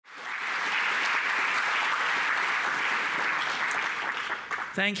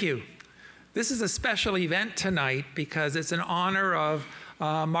Thank you. This is a special event tonight because it's in honor of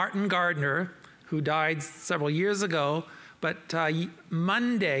Martin Gardner, who died several years ago, but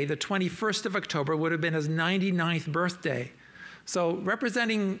Monday, the 21st of October, would have been his 99th birthday. So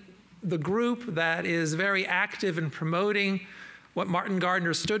representing the group that is very active in promoting what Martin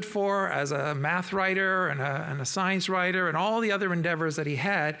Gardner stood for as a math writer and a science writer and all the other endeavors that he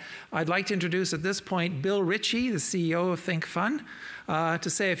had, I'd like to introduce at this point Bill Ritchie, the CEO of Think Fun, to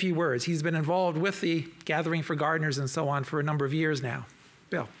say a few words. He's been involved with the Gathering for Gardeners and so on for a number of years now.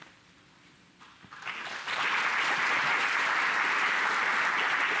 Bill.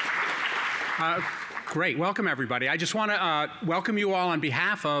 Great. Welcome, everybody. I just want to welcome you all on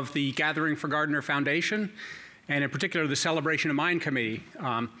behalf of the Gathering for Gardner Foundation, and in particular the Celebration of Mind Committee.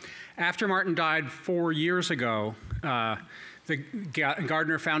 After Martin died 4 years ago, the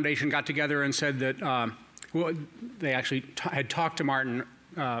Gardner Foundation got together and said that well, they actually had talked to Martin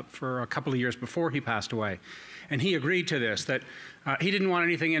for a couple of years before he passed away. And he agreed to this, that he didn't want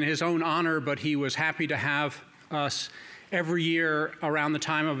anything in his own honor, but he was happy to have us every year around the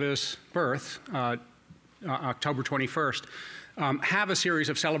time of his birth, October 21st, have a series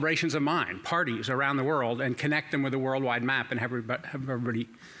of celebrations of mind, parties around the world, and connect them with a worldwide map and have everybody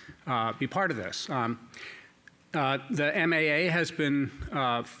be part of this. The MAA has been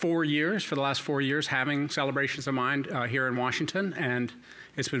 4 years, for the last 4 years, having celebrations of mind here in Washington, and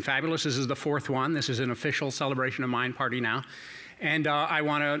it's been fabulous. This is the 4th one. This is an official celebration of mind party now. And I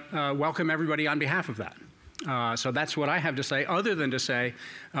want to welcome everybody on behalf of that. So that's what I have to say, other than to say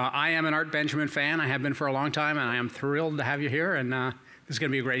I am an Art Benjamin fan. I have been for a long time, and I am thrilled to have you here, and this is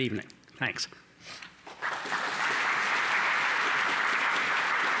going to be a great evening. Thanks.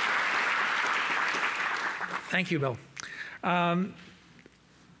 Thank you, Bill.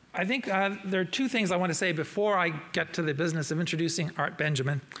 I think there are two things I want to say before I get to the business of introducing Art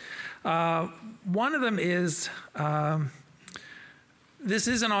Benjamin. One of them is this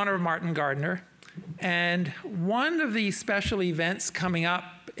is in honor of Martin Gardner. And one of the special events coming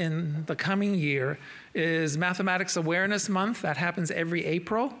up in the coming year is Mathematics Awareness Month. That happens every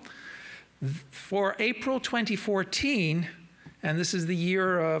April. For April 2014, and this is the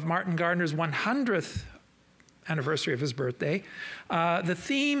year of Martin Gardner's 100th anniversary of his birthday, the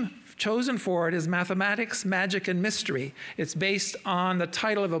theme chosen for it is Mathematics, Magic, and Mystery. It's based on the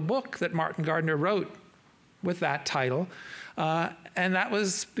title of a book that Martin Gardner wrote with that title. And that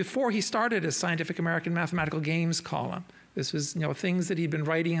was before he started his Scientific American Mathematical Games column. This was, things that he'd been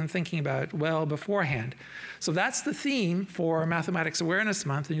writing and thinking about well beforehand. So that's the theme for Mathematics Awareness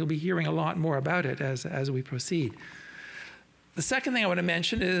Month, and you'll be hearing a lot more about it as we proceed. The second thing I want to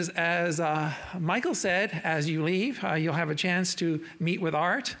mention is, as Michael said, as you leave, you'll have a chance to meet with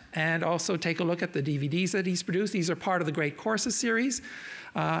Art and also take a look at the DVDs that he's produced. These are part of the Great Courses series.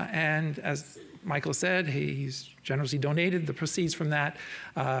 And as Michael said, he's generously donated the proceeds from that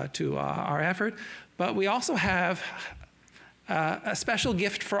to our effort. But we also have a special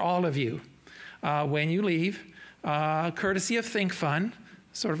gift for all of you when you leave, courtesy of Think Fun,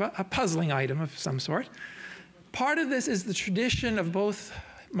 sort of a puzzling item of some sort. Part of this is the tradition of both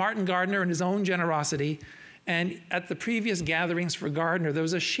Martin Gardner and his own generosity, and at the previous gatherings for Gardner, there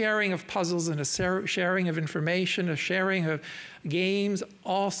was a sharing of puzzles and a sharing of information, a sharing of games,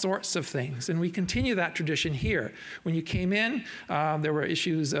 all sorts of things. And we continue that tradition here. When you came in, there were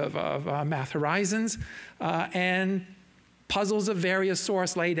issues of Math Horizons and puzzles of various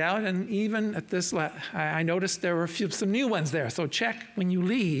sorts laid out. And even at this, I noticed there were some new ones there. So check when you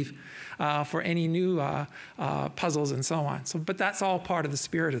leave for any new puzzles and so on. But that's all part of the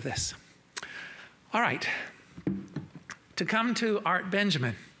spirit of this. All right. To come to Art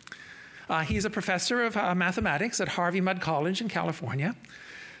Benjamin. He's a professor of mathematics at Harvey Mudd College in California.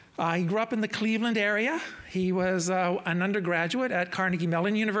 He grew up in the Cleveland area. He was an undergraduate at Carnegie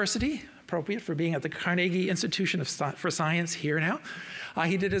Mellon University, appropriate for being at the Carnegie Institution for Science here now.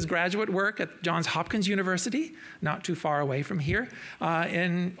 He did his graduate work at Johns Hopkins University, not too far away from here,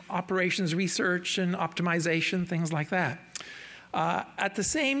 in operations research and optimization, things like that. At the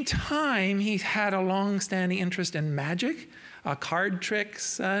same time, he had a long-standing interest in magic, card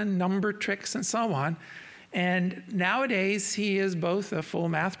tricks, number tricks, and so on. And nowadays, he is both a full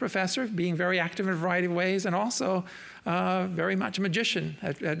math professor, being very active in a variety of ways, and also very much a magician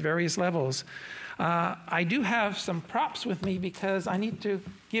at various levels. I do have some props with me because I need to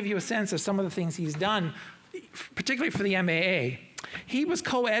give you a sense of some of the things he's done, particularly for the MAA. He was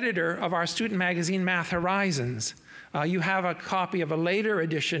co-editor of our student magazine, Math Horizons. You have a copy of a later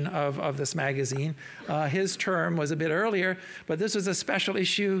edition of this magazine. His term was a bit earlier, but this was a special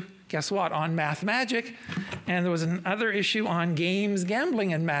issue guess what, on Math Magic. And there was another issue on games,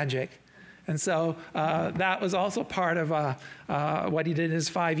 gambling, and magic. And so that was also part of what he did in his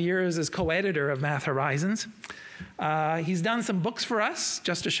 5 years as co-editor of Math Horizons. He's done some books for us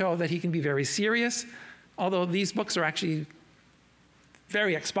just to show that he can be very serious, although these books are actually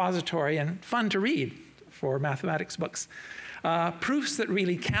very expository and fun to read for mathematics books. Proofs That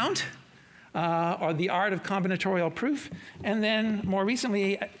Really Count, or The Art of Combinatorial Proof, and then more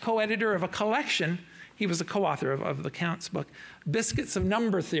recently, co-editor of a collection. He was a co-author of the Counts book, Biscuits of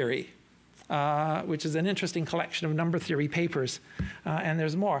Number Theory, which is an interesting collection of number theory papers, and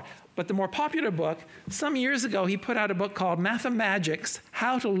there's more. But the more popular book, some years ago, he put out a book called Mathemagics: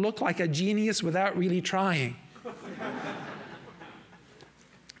 How to Look Like a Genius Without Really Trying.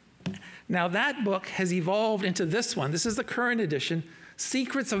 Now that book has evolved into this one. This is the current edition,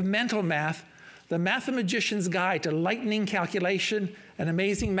 Secrets of Mental Math, The Mathemagician's Guide to Lightning Calculation and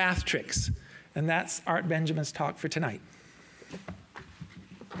Amazing Math Tricks. And that's Art Benjamin's talk for tonight.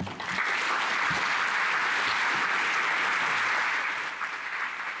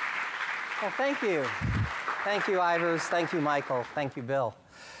 Well, thank you. Thank you, Ivers. Thank you, Michael. Thank you, Bill.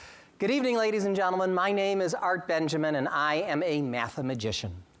 Good evening, ladies and gentlemen. My name is Art Benjamin, and I am a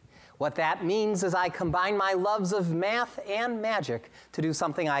mathemagician. What that means is I combine my loves of math and magic to do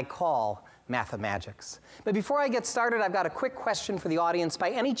something I call Mathemagics. But before I get started, I've got a quick question for the audience. By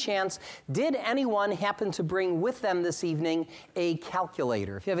any chance, did anyone happen to bring with them this evening a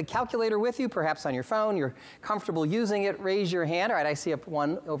calculator? If you have a calculator with you, perhaps on your phone, you're comfortable using it, raise your hand. All right, I see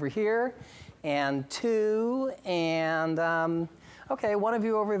one over here, and two, and okay, one of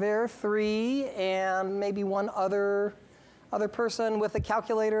you over there, three, and maybe one other person with a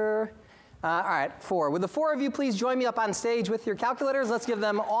calculator. All right, four. Would the four of you please join me up on stage with your calculators? Let's give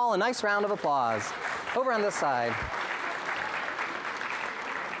them all a nice round of applause. Over on this side.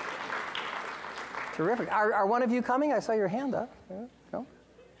 Terrific. Are one of you coming? I saw your hand up. No?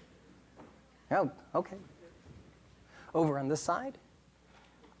 Oh, okay. Over on this side.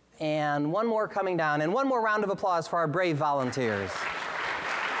 And one more coming down. And one more round of applause for our brave volunteers.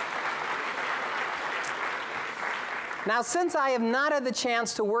 Now, since I have not had the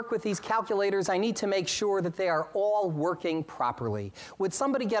chance to work with these calculators, I need to make sure that they are all working properly. Would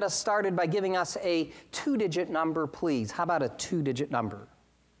somebody get us started by giving us a two-digit number, please? How about a two-digit number?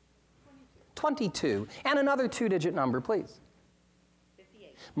 22. And another two-digit number, please.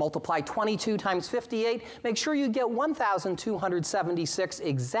 58. Multiply 22 times 58. Make sure you get 1,276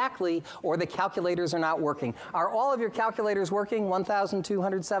 exactly, or the calculators are not working. Are all of your calculators working?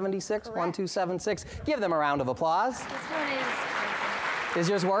 1,276? 1276? Give them a round of applause. This one is broken. Is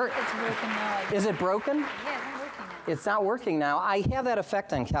yours work? It's broken now. Is it broken? Yeah, it's not working now. It's not working now. I have that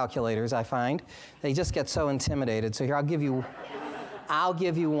effect on calculators, I find. They just get so intimidated. So here, I'll give you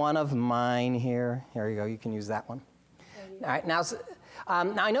one of mine here. Here you go. You can use that one. All right. Now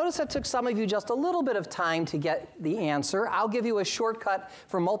I notice it took some of you just a little bit of time to get the answer. I'll give you a shortcut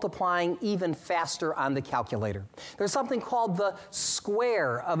for multiplying even faster on the calculator. There's something called the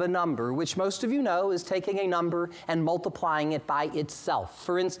square of a number, which most of you know is taking a number and multiplying it by itself.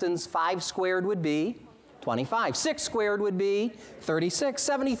 For instance, 5 squared would be 25. 6 squared would be 36.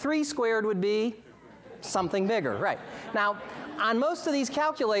 73 squared would be something bigger, right? Now, on most of these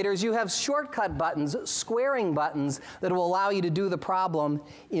calculators, you have shortcut buttons, squaring buttons, that will allow you to do the problem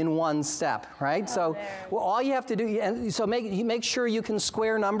in one step, right? So all you have to do, so make sure you can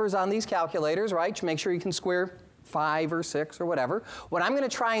square numbers on these calculators, right? Make sure you can square 5 or 6 or whatever. What I'm going to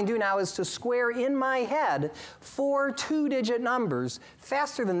try and do now is to square in my head 4 two-digit numbers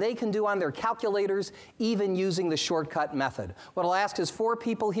faster than they can do on their calculators, even using the shortcut method. What I'll ask is 4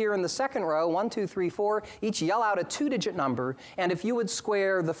 people here in the second row, 1, 2, 3, 4, each yell out a two-digit number, and if you would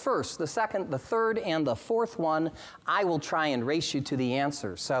square the first, the second, the third, and the fourth one, I will try and race you to the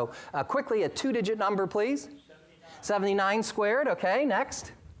answer. So quickly, a two-digit number, please. 79 squared, okay,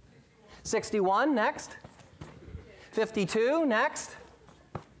 next. 61, next. 52, next.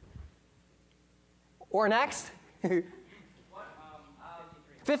 Or next?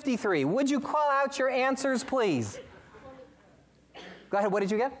 53. Would you call out your answers, please? Go ahead, what did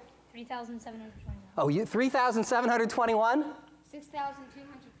you get? 3,721. Oh, 3,721?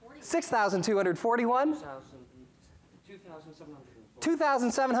 6,240. 6,241?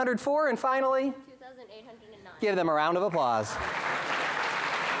 2,704, and finally? 2,809. Give them a round of applause.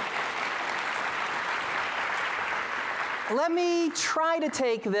 Let me try to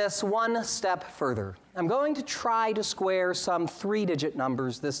take this one step further. I'm going to try to square some 3-digit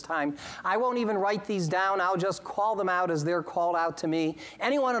numbers this time. I won't even write these down. I'll just call them out as they're called out to me.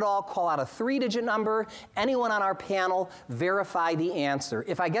 Anyone at all call out a 3-digit number. Anyone on our panel verify the answer.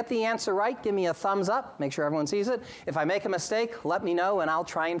 If I get the answer right, give me a thumbs up. Make sure everyone sees it. If I make a mistake, let me know and I'll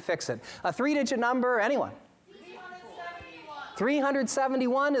try and fix it. A 3-digit number, anyone?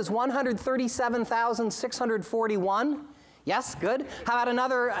 371 is 137,641. Yes, good. How about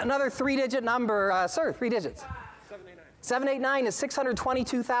another 3-digit number? Sir, 3 digits. 789 is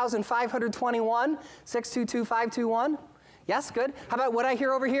 622,521. 622521. Yes, good. How about what I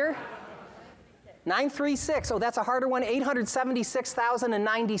hear over here? 936. Oh, that's a harder one.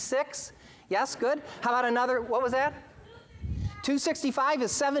 876,096. Yes, good. How about another, what was that? 265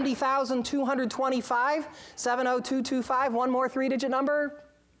 is 70,225. 70225. One more 3-digit number.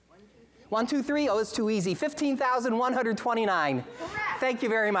 123, oh, it's too easy. 15,129. Thank you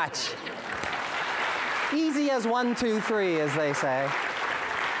very much. Easy as 1, 2, 3, as they say.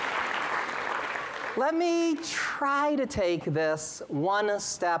 Let me try to take this one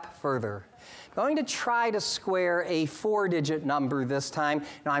step further. Going to try to square a 4-digit number this time.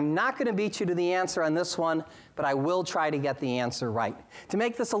 Now, I'm not going to beat you to the answer on this one, but I will try to get the answer right. To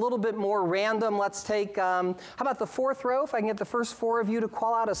make this a little bit more random, let's take, how about the 4th row? If I can get the first 4 of you to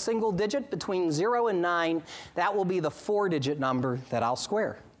call out a single digit between 0 and 9, that will be the 4-digit number that I'll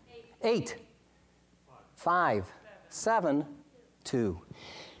square. 8, 5, 7, 2.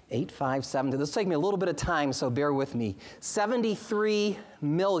 8, 5, 7, 2. This will take me a little bit of time, so bear with me. 73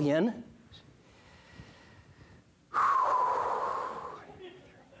 million.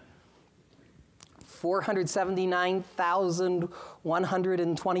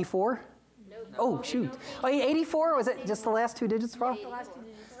 479,124? Oh, shoot. Oh, 84? Was it just the last 2 digits, Rob? The last 2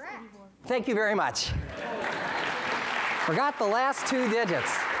 digits. Correct. Thank you very much. Forgot the last 2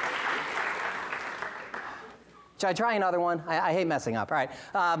 digits. Should I try another one? I hate messing up. All right.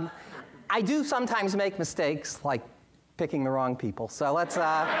 I do sometimes make mistakes, like picking the wrong people. So let's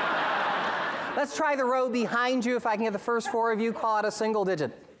try the row behind you. If I can get the first 4 of you, call out a single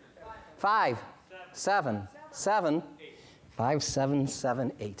digit. 5, 7, 7, 5, 7,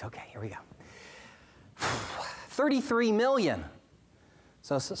 7, 8. Okay, here we go. 33 million.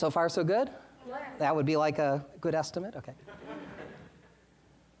 So far, so good? Yeah. That would be like a good estimate? Okay.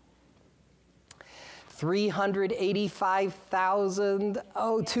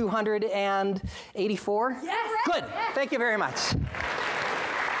 385,284? Yes. Good. Thank you very much.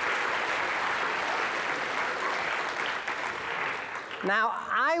 Now,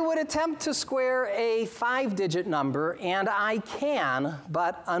 I would attempt to square a 5-digit number, and I can,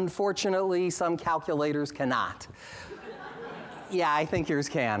 but unfortunately, some calculators cannot. Yeah, I think yours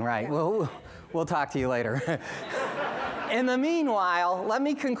can, right. We'll talk to you later. In the meanwhile, let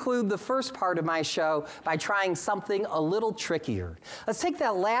me conclude the first part of my show by trying something a little trickier. Let's take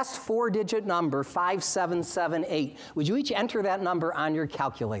that last 4-digit number, 5778. Would you each enter that number on your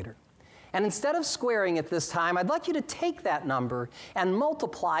calculator? And instead of squaring it this time, I'd like you to take that number and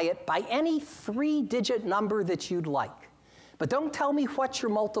multiply it by any 3-digit number that you'd like. But don't tell me what you're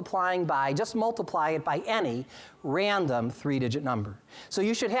multiplying by. Just multiply it by any random 3-digit number. So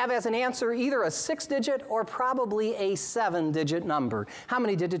you should have as an answer either a 6-digit or probably a 7-digit number. How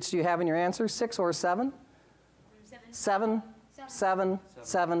many digits do you have in your answer? 6 or 7? 7. 7,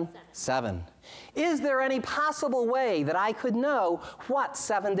 7, 7. Is there any possible way that I could know what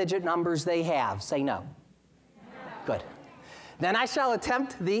 7-digit numbers they have? Say no. Good. Then I shall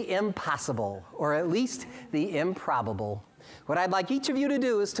attempt the impossible, or at least the improbable. What I'd like each of you to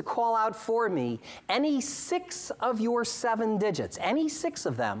do is to call out for me any 6 of your 7 digits, any 6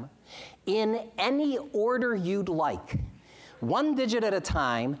 of them, in any order you'd like. 1 digit at a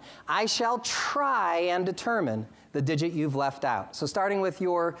time, I shall try and determine the digit you've left out. So starting with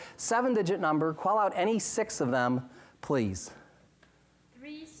your 7-digit number, call out any 6 of them, please.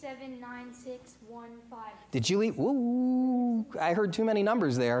 379615. Did you leave? Ooh, I heard too many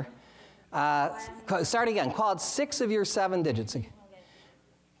numbers there. Start again. Call out 6 of your 7 digits. Okay.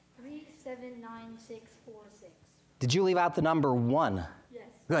 379646. Did you leave out the number 1? Yes.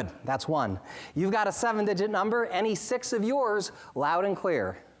 Good, that's 1. You've got a 7-digit number. Any 6 of yours, loud and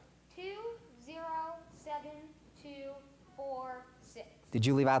clear. 207246. Did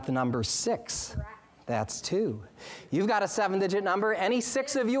you leave out the number 6? Correct. That's 2. You've got a 7-digit number. Any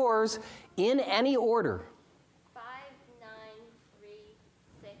 6 of yours in any order.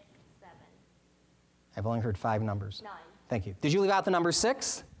 59367. I've only heard 5 numbers. 9. Thank you. Did you leave out the number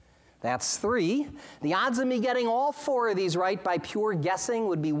 6? That's 3. The odds of me getting all 4 of these right by pure guessing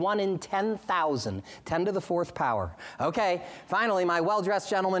would be 1 in 10,000, 10 to the 4th power. Okay, finally, my well-dressed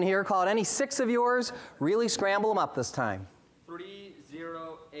gentleman here, call it any 6 of yours. Really scramble them up this time.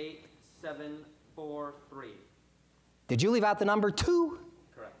 308743. Did you leave out the number 2?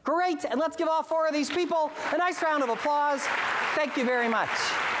 Correct. Great, and let's give all 4 of these people a nice round of applause. Thank you very much.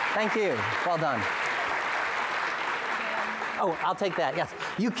 Thank you. Well done. Oh, I'll take that, yes.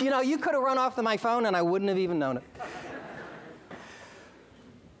 You know, you could have run off to my phone and I wouldn't have even known it.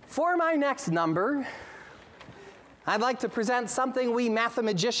 For my next number, I'd like to present something we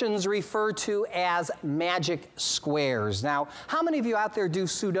mathematicians refer to as magic squares. Now, how many of you out there do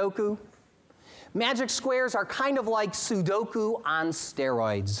Sudoku? Magic squares are kind of like Sudoku on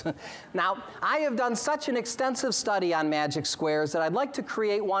steroids. Now, I have done such an extensive study on magic squares that I'd like to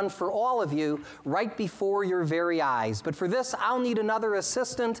create one for all of you right before your very eyes. But for this, I'll need another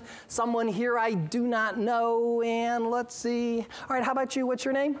assistant, someone here I do not know, and let's see. All right, how about you? What's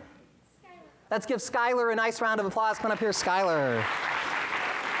your name? Skylar. Let's give Skylar a nice round of applause. Come on up here, Skylar.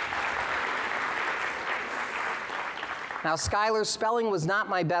 Now, Skylar's spelling was not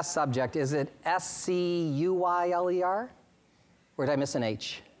my best subject. Is it S-C-U-Y-L-E-R? Or did I miss an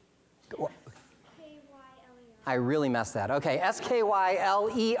H? K-Y-L-E-R. I really messed that. Okay,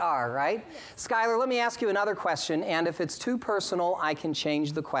 S-K-Y-L-E-R, right? Skylar, let me ask you another question, and if it's too personal, I can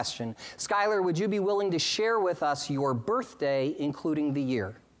change the question. Skylar, would you be willing to share with us your birthday, including the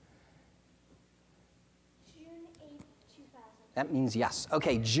year? June 8th, 2000. That means yes.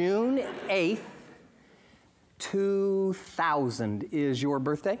 Okay, June 8th, 2000 is your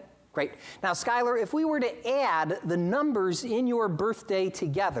birthday? Great. Now, Skylar, if we were to add the numbers in your birthday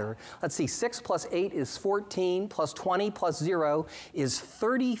together, let's see, 6 plus 8 is 14, plus 20 plus 0 is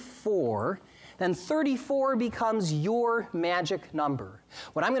 34. Then 34 becomes your magic number.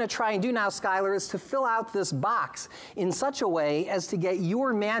 What I'm going to try and do now, Skylar, is to fill out this box in such a way as to get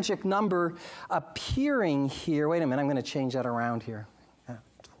your magic number appearing here. Wait a minute, I'm going to change that around here. 21.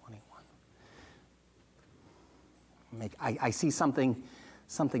 I see something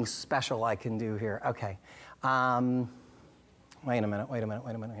special I can do here. Okay. Wait a minute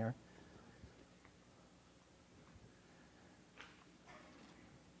here.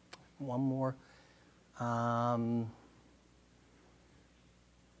 One more.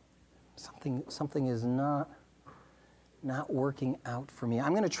 Something is not working out for me.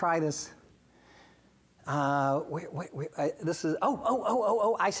 I'm going to try this. This is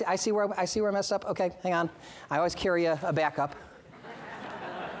I see where I messed up. Okay, hang on. I always carry a backup.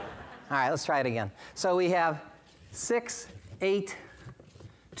 All right, let's try it again. So we have 6, 8,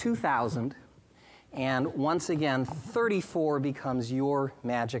 2000, and once again, 34 becomes your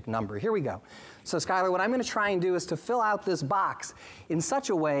magic number. Here we go. So Skylar, what I'm going to try and do is to fill out this box in such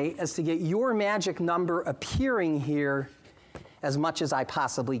a way as to get your magic number appearing here as much as I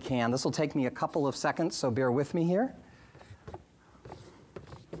possibly can. This will take me a couple of seconds, so bear with me here.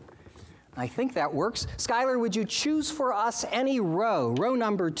 I think that works. Skylar, would you choose for us any row? Row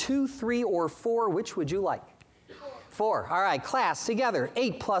number 2, 3, or 4, which would you like? 4. All right, class, together.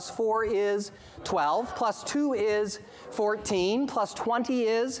 8 plus 4 is 12, plus 2 is 14, plus 20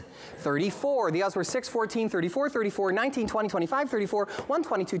 is 34. The others were 6, 14, 34, 34, 19, 20, 25, 34, 1,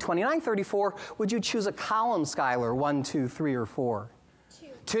 22, 29, 34. Would you choose a column, Skylar? 1, 2, 3, or 4?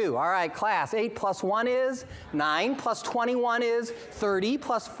 2. All right, class. 8 plus 1 is 9, plus 21 is 30,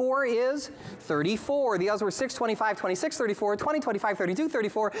 plus 4 is 34. The others were 6, 25, 26, 34, 20, 25, 32,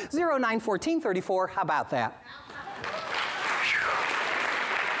 34, 0, 9, 14, 34. How about that?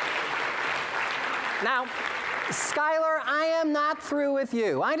 Now, Skylar, I am not through with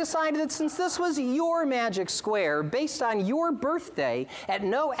you. I decided that since this was your magic square, based on your birthday, at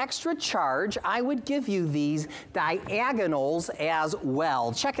no extra charge, I would give you these diagonals as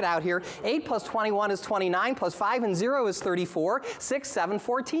well. Check it out here. 8 plus 21 is 29, plus 5 and 0 is 34, 6, 7,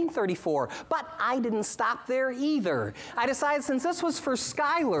 14, 34. But I didn't stop there either. I decided since this was for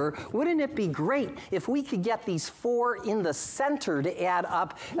Skylar, wouldn't it be great if we could get these 4 in the center to add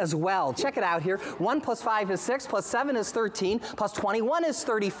up as well? Check it out here. 1 plus 5 is 6, plus 7 is 13, plus 21 is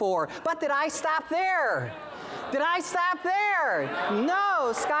 34. But did I stop there? Did I stop there?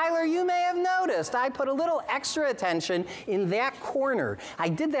 No, Skylar, you may have noticed I put a little extra attention in that corner. I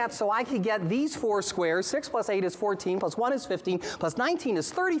did that so I could get these 4 squares. 6 plus 8 is 14, plus 1 is 15, plus 19 is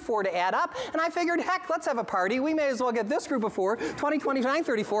 34 to add up. And I figured, heck, let's have a party. We may as well get this group of 4, 20, 29,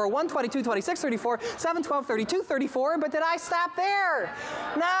 34, 1, 22, 26, 34, 7, 12, 32, 34. But did I stop there?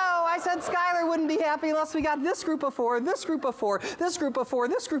 No, I said Skylar wouldn't be happy unless we got this group of 4, this group of 4, this group of 4,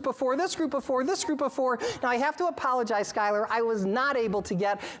 this group of 4, this group of 4, this group of 4. Now, I have to apologize, Skylar. I was not able to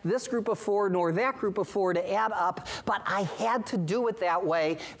get this group of 4 nor that group of 4 to add up, but I had to do it that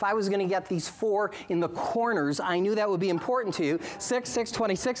way. If I was going to get these 4 in the corners, I knew that would be important to you. 6, 6,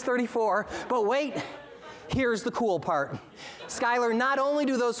 26, 34. But wait, here's the cool part. Skylar, not only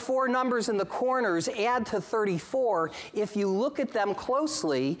do those 4 numbers in the corners add to 34, if you look at them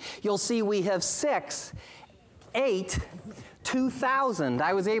closely, you'll see we have 6, 8, 2000.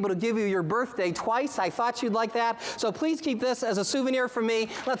 I was able to give you your birthday twice. I thought you'd like that. So please keep this as a souvenir from me.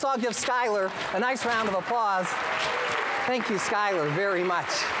 Let's all give Skylar a nice round of applause. Thank you, Skylar, very much.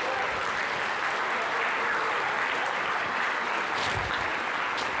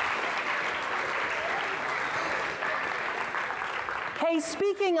 Hey,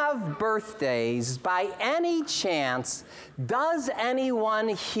 speaking of birthdays, by any chance, does anyone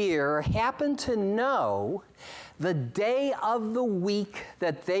here happen to know the day of the week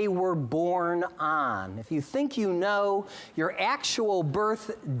that they were born on? If you think you know your actual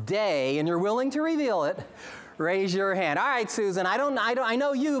birthday and you're willing to reveal it, raise your hand. All right, Susan, I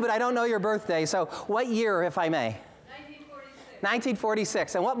know you, but I don't know your birthday. So what year, if I may?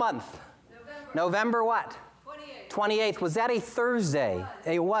 1946. And what month? November what? 28th. Was that a Thursday?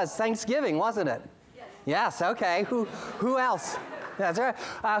 It was. Thanksgiving, wasn't it? Yes. Yes, okay. Who else? That's right.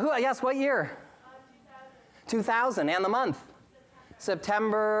 Yes, what year? 2000. And the month?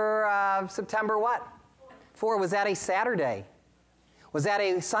 September what? 4. Was that a Saturday? Was that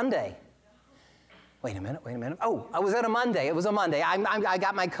a Sunday? Wait a minute. Oh, was that a Monday? It was a Monday. I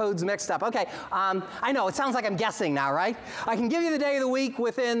got my codes mixed up. Okay, I know, it sounds like I'm guessing now, right? I can give you the day of the week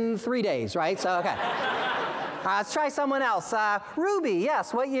within 3 days, right? So, okay. Let's try someone else. Ruby,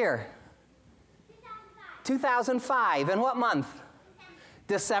 yes, what year? 2005. And what month?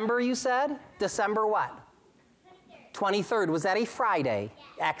 December, you said? December what? 23rd. Was that a Friday?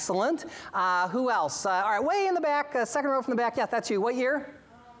 Yeah. Excellent. Who else? All right, way in the back, second row from the back. Yes, that's you. What year?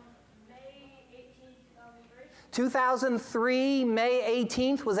 May 18th, 2003, May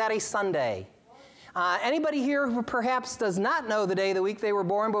 18th. Was that a Sunday? Anybody here who perhaps does not know the day of the week they were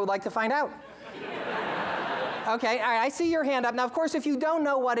born but would like to find out? Okay, all right, I see your hand up. Now, of course, if you don't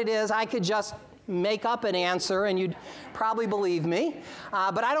know what it is, I could just make up an answer and you'd probably believe me.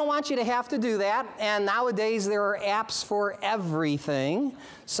 But I don't want you to have to do that. And nowadays, there are apps for everything.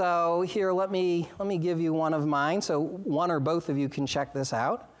 So here, let me give you one of mine so one or both of you can check this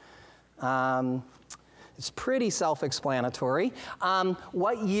out. It's pretty self-explanatory.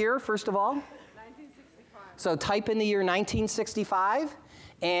 What year, first of all? 1965. So type in the year 1965.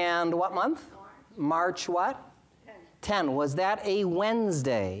 And what month? March what? 10. Was that a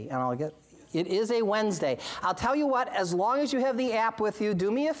Wednesday? And it is a Wednesday. I'll tell you what, as long as you have the app with you,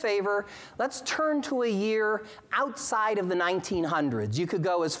 do me a favor. Let's turn to a year outside of the 1900s. You could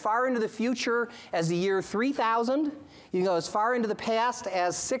go as far into the future as the year 3000. You can go as far into the past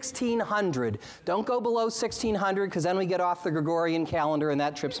as 1600. Don't go below 1600 because then we get off the Gregorian calendar and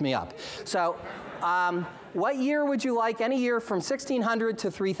that trips me up. So what year would you like? Any year from 1600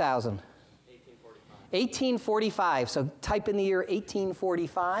 to 3000? 1845. So type in the year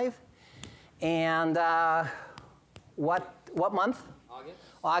 1845. And what month? August.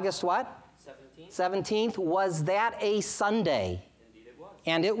 August what? 17th. Was that a Sunday? Indeed it was.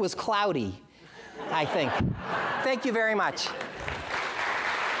 And it was cloudy, I think. Thank you very much.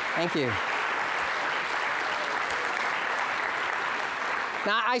 Thank you.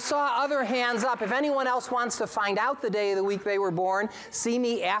 Now, I saw other hands up. If anyone else wants to find out the day of the week they were born, see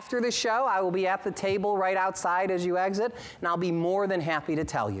me after the show. I will be at the table right outside as you exit, and I'll be more than happy to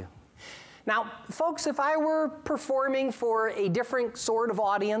tell you. Now, folks, if I were performing for a different sort of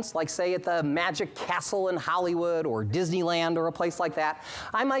audience, like say at the Magic Castle in Hollywood or Disneyland or a place like that,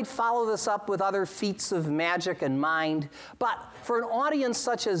 I might follow this up with other feats of magic and mind. But for an audience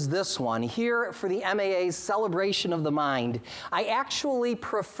such as this one, here for the MAA's Celebration of the Mind, I actually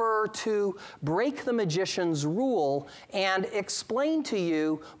prefer to break the magician's rule and explain to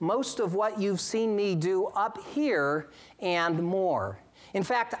you most of what you've seen me do up here and more. In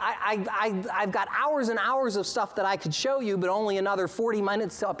fact, I've got hours and hours of stuff that I could show you, but only another 40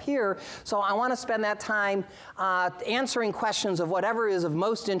 minutes up here. So I want to spend that time answering questions of whatever is of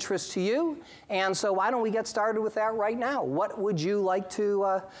most interest to you. And so why don't we get started with that right now? What would you like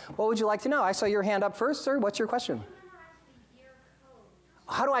to know? I saw your hand up first, sir. What's your question?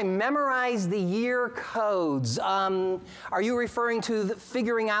 How do I memorize the year codes? Are you referring to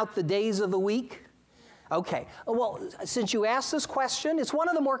figuring out the days of the week? Okay, well, since you asked this question, it's one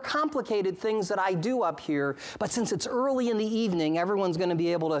of the more complicated things that I do up here, but since it's early in the evening, everyone's going to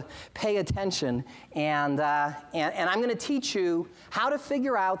be able to pay attention, and I'm going to teach you how to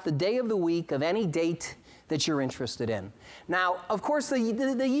figure out the day of the week of any date that you're interested in. Now, of course, the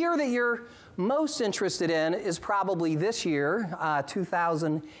year that you're most interested in is probably this year,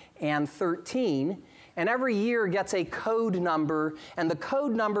 2013. And every year gets a code number, and the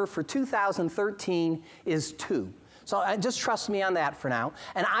code number for 2013 is 2. So just trust me on that for now.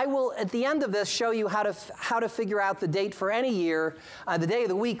 And I will, at the end of this, show you how to figure out the date for any year, the day of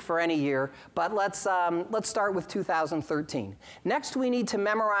the week for any year. But let's start with 2013. Next, we need to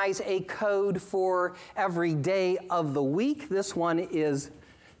memorize a code for every day of the week. This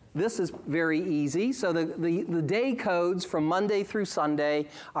is very easy. So the day codes from Monday through Sunday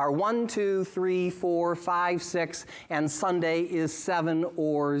are 1, 2, 3, 4, 5, 6, and Sunday is 7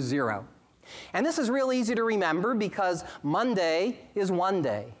 or 0. And this is real easy to remember because Monday is one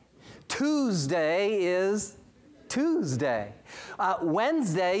day. Tuesday is Tuesday.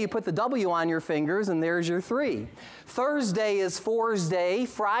 Wednesday, you put the W on your fingers, and there's your 3. Thursday is 4's day.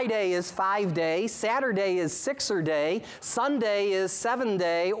 Friday is 5 day. Saturday is 6er day. Sunday is 7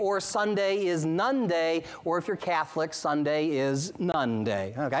 day, or Sunday is none day, or if you're Catholic, Sunday is none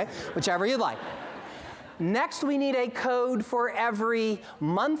day. Okay, whichever you'd like. Next, we need a code for every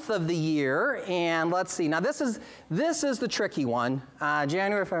month of the year, and let's see. Now, this is the tricky one.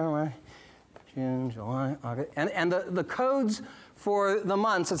 January, February, June, July, August, and the codes for the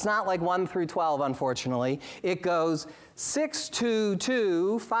months, it's not like 1 through 12, unfortunately. It goes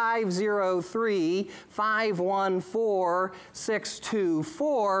 622, 503, 514,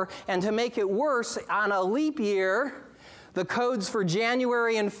 624, and to make it worse, on a leap year, the codes for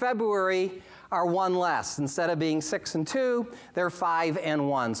January and February are 1 less. Instead of being 6 and 2, they're 5 and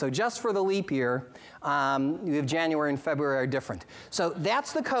 1. So just for the leap year, you have January and February are different. So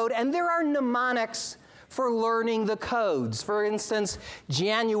that's the code, and there are mnemonics for learning the codes. For instance,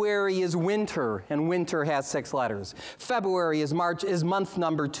 January is winter, and winter has 6 letters. February is month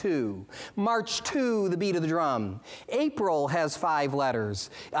number 2. March 2, the beat of the drum. April has 5 letters.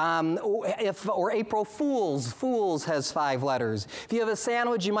 Or April Fools has 5 letters. If you have a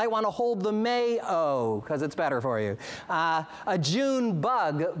sandwich, you might want to hold the May-O, because it's better for you. A June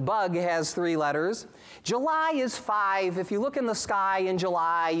bug has 3 letters. July is 5. If you look in the sky in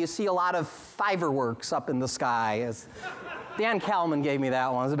July, you see a lot of fireworks up in the sky. Dan Kalman gave me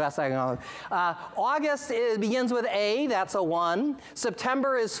that one. It's the best I can know. August begins with A. That's a 1.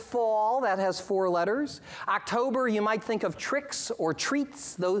 September is fall. That has 4 letters. October, you might think of tricks or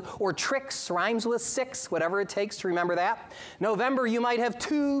treats, or tricks rhymes with 6, whatever it takes to remember that. November, you might have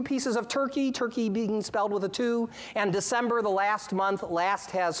 2 pieces of turkey, turkey being spelled with a 2. And December, the last month,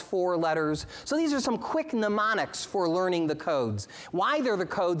 last has 4 letters. So these are some quick mnemonics for learning the codes. Why they're the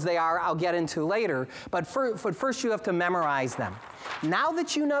codes they are, I'll get into later. But first, you have to memorize them. Now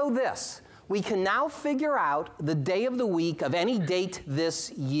that you know this, we can now figure out the day of the week of any date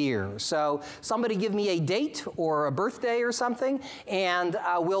this year. So somebody give me a date or a birthday or something, and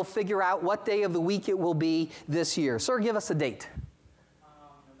we'll figure out what day of the week it will be this year. Sir, give us a date.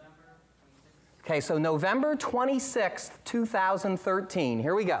 November 26th. Okay, so November 26th, 2013.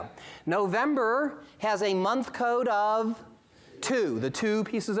 Here we go. November has a month code of 2, the 2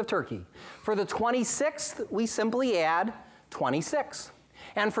 pieces of turkey. For the 26th, we simply add 26.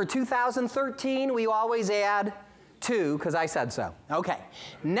 And for 2013, we always add 2, because I said so. Okay.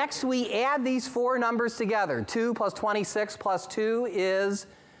 Next, we add these 4 numbers together. 2 plus 26 plus 2 is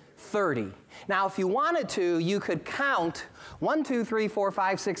 30. Now, if you wanted to, you could count 1, 2, 3, 4,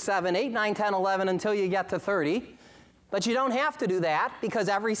 5, 6, 7, 8, 9, 10, 11 until you get to 30. But you don't have to do that, because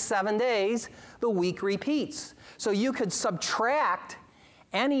every 7 days, the week repeats. So you could subtract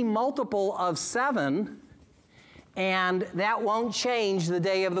any multiple of 7, and that won't change the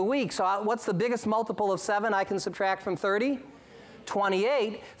day of the week. So what's the biggest multiple of 7 I can subtract from 30?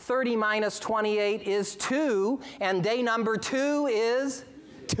 28. 30 minus 28 is 2, and day number 2 is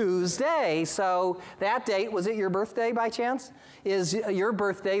Tuesday. So that date, was it your birthday by chance? Your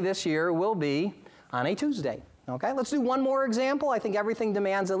birthday this year will be on a Tuesday. Okay, let's do one more example. I think everything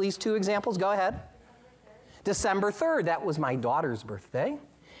demands at least 2 examples. Go ahead. December 3rd, that was my daughter's birthday.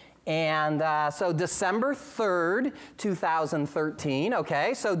 And so December 3rd, 2013,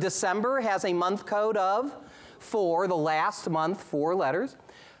 okay, so December has a month code of 4, the last month, 4 letters.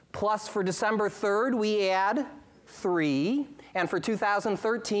 Plus for December 3rd, we add 3. And for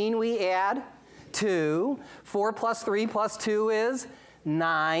 2013, we add 2. 4 plus 3 plus 2 is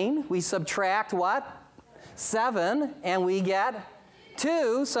 9. We subtract what? 7, and we get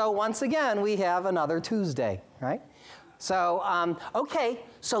 2, so once again, we have another Tuesday, right? So, okay,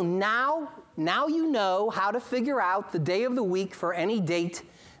 so now you know how to figure out the day of the week for any date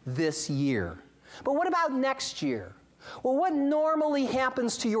this year. But what about next year? Well, what normally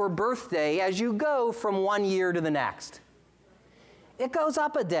happens to your birthday as you go from one year to the next? It goes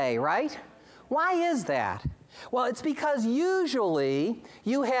up a day, right? Why is that? Well, it's because usually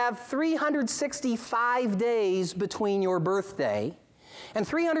you have 365 days between your birthday, and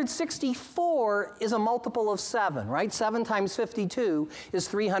 364 is a multiple of 7, right? 7 times 52 is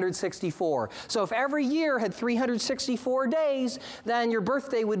 364. So if every year had 364 days, then your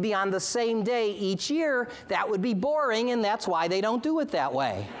birthday would be on the same day each year. That would be boring, and that's why they don't do it that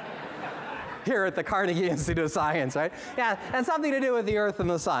way. Here at the Carnegie Institute of Science, right? Yeah, and something to do with the Earth and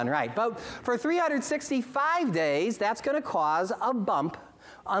the Sun, right? But for 365 days, that's going to cause a bump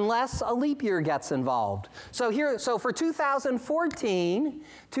unless a leap year gets involved. So for 2014,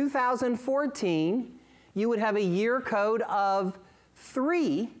 you would have a year code of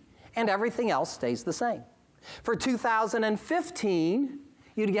 3, and everything else stays the same. For 2015,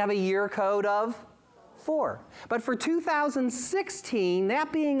 you'd have a year code of 4. But for 2016,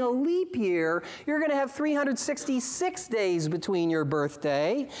 that being a leap year, you're going to have 366 days between your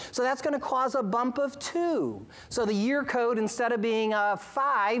birthday. So that's going to cause a bump of 2. So the year code, instead of being a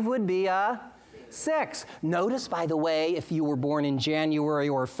 5, would be a 6. Notice, by the way, if you were born in January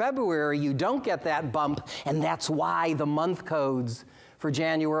or February, you don't get that bump, and that's why the month codes for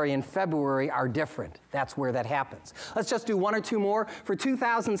January and February are different. That's where that happens. Let's just do 1 or 2 more. For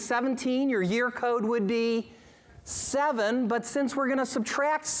 2017, your year code would be 7, but since we're going to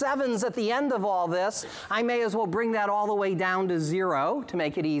subtract 7s at the end of all this, I may as well bring that all the way down to 0 to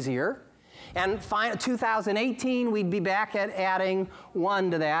make it easier. And 2018, we'd be back at adding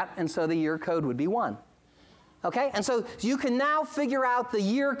 1 to that, and so the year code would be 1. Okay, and so you can now figure out the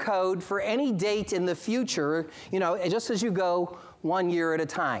year code for any date in the future, just as you go 1 year at a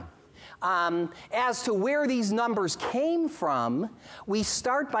time. As to where these numbers came from, we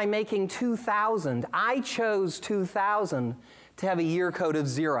start by making 2000. I chose 2000 to have a year code of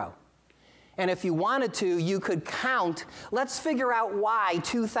 0. And if you wanted to, you could count. Let's figure out why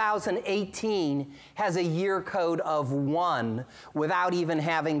 2018 has a year code of 1 without even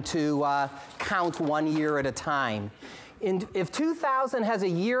having to count 1 year at a time. If 2000 has a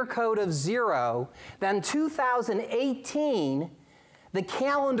year code of 0, then 2018, the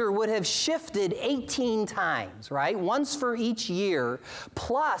calendar would have shifted 18 times, right? Once for each year,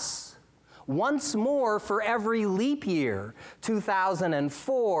 plus once more for every leap year,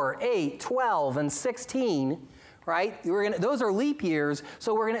 2004, 8, 12, and 16, right? Those are leap years,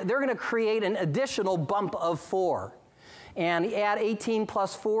 so they're going to create an additional bump of 4. And add 18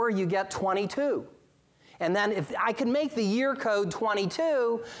 plus 4, you get 22. And then if I could make the year code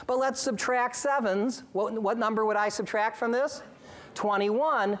 22, but let's subtract 7s. What number would I subtract from this?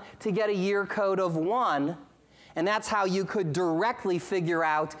 21 to get a year code of 1. And that's how you could directly figure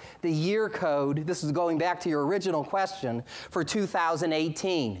out the year code. This is going back to your original question for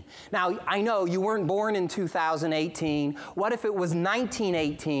 2018. Now, I know you weren't born in 2018. What if it was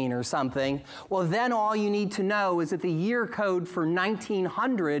 1918 or something? Well, then all you need to know is that the year code for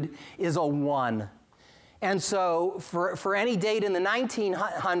 1900 is a 1. And so for any date in the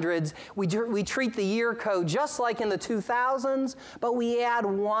 1900s, we treat the year code just like in the 2000s, but we add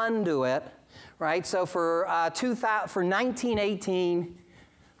 1 to it, right? So for 1918,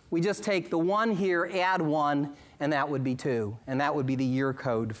 we just take the 1 here, add 1, and that would be 2. And that would be the year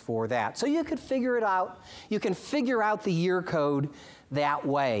code for that. So you could figure it out. You can figure out the year code that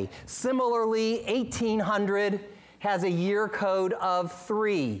way. Similarly, 1800 has a year code of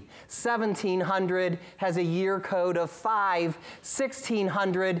 3. 1700 has a year code of 5.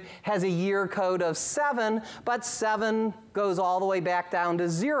 1600 has a year code of 7, but 7 goes all the way back down to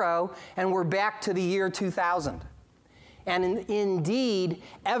 0, and we're back to the year 2000. And indeed,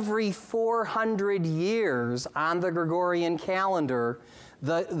 every 400 years on the Gregorian calendar,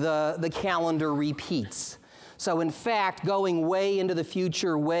 the calendar repeats. So in fact, going way into the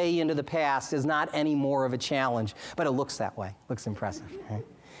future, way into the past is not any more of a challenge, but it looks that way. Looks impressive. Right?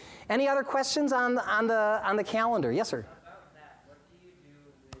 Any other questions on the calendar? Yes, sir. About that, what do you do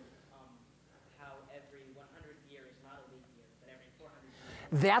with how every 100 years is not a leap year, but every 400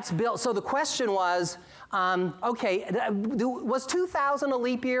 years? That's built. So the question was, okay, was 2000 a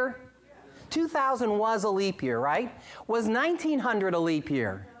leap year? 2000 was a leap year, right? Was 1900 a leap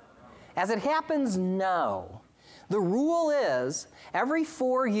year? As it happens, no. The rule is every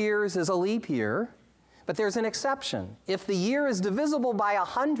 4 years is a leap year, but there's an exception. If the year is divisible by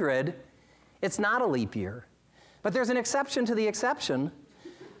 100, it's not a leap year. But there's an exception to the exception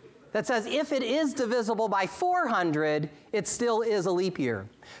that says if it is divisible by 400, it still is a leap year.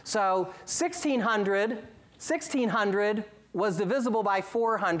 So 1600 was divisible by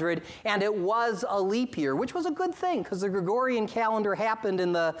 400, and it was a leap year, which was a good thing because the Gregorian calendar happened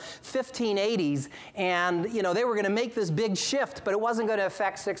in the 1580s, and they were going to make this big shift, but it wasn't going to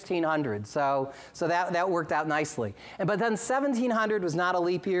affect 1600. So that worked out nicely. But then 1700 was not a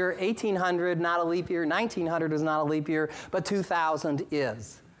leap year, 1800 not a leap year, 1900 was not a leap year, but 2000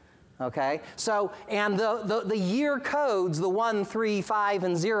 is. Okay? So, and the year codes, the 1, 3, 5,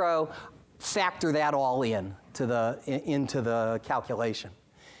 and 0, factor that all into the calculation.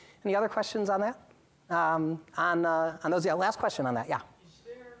 Any other questions on that? On those? Yeah, last question on that. Yeah. Can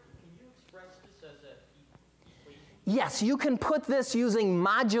you express this as a equation? Yes, you can put this using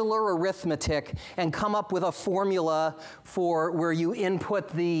modular arithmetic and come up with a formula for where you input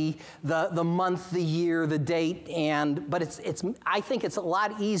the month, the year, the date, but I think it's a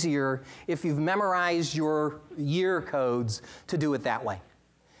lot easier if you've memorized your year codes to do it that way.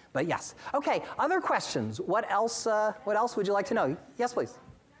 But yes. Okay, other questions? What else would you like to know? Yes, please.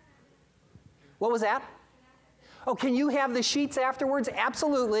 What was that? Oh, can you have the sheets afterwards?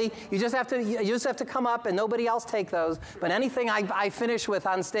 Absolutely. You just have to come up, and nobody else take those. But anything I finish with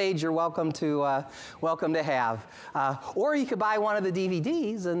on stage, you're welcome to have. Or you could buy one of the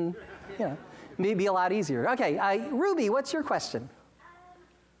DVDs, and it'd be a lot easier. Okay, Ruby, what's your question?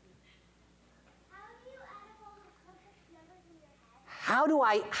 How do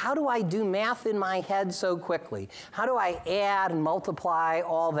I do math in my head so quickly? How do I add and multiply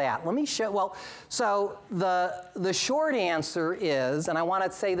all that? Let me show. Well, so the short answer is, and I want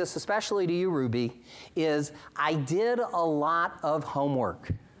to say this especially to you, Ruby, is I did a lot of homework.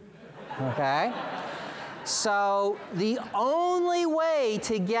 Okay? So the only way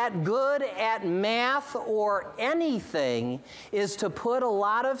to get good at math or anything is to put a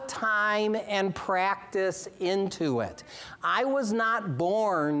lot of time and practice into it. I was not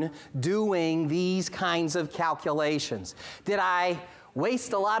born doing these kinds of calculations. Did I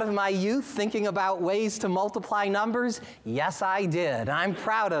waste a lot of my youth thinking about ways to multiply numbers? Yes, I did. I'm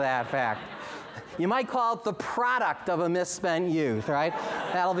proud of that fact. You might call it the product of a misspent youth, right?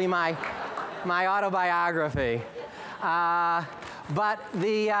 That'll be my autobiography. But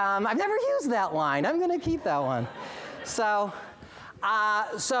I've never used that line. I'm going to keep that one.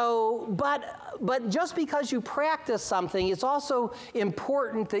 But just because you practice something, it's also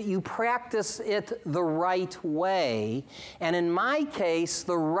important that you practice it the right way. And in my case,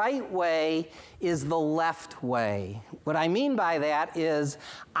 the right way is the left way. What I mean by that is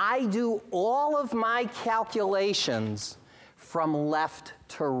I do all of my calculations from left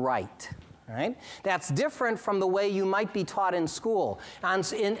to right. Right? That's different from the way you might be taught in school.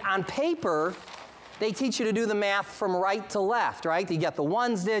 On paper, they teach you to do the math from right to left, right? You get the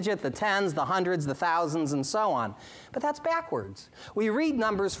ones digit, the tens, the hundreds, the thousands, and so on. But that's backwards. We read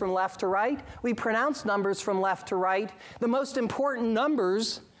numbers from left to right. We pronounce numbers from left to right. The most important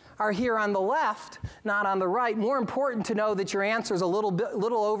numbers are here on the left, not on the right. More important to know that your answer is a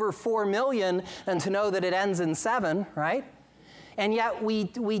little over 4 million than to know that it ends in 7, right? And yet,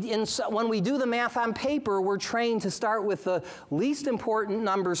 when we do the math on paper, we're trained to start with the least important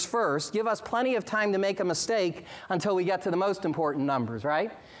numbers first, give us plenty of time to make a mistake until we get to the most important numbers,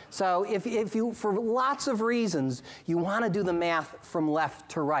 right? So if you, for lots of reasons, you want to do the math from left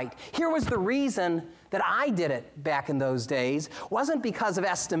to right. Here was the reason that I did it back in those days. It wasn't because of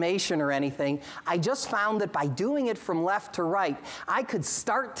estimation or anything. I just found that by doing it from left to right, I could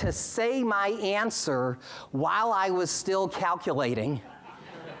start to say my answer while I was still calculating,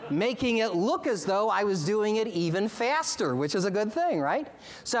 making it look as though I was doing it even faster, which is a good thing, right?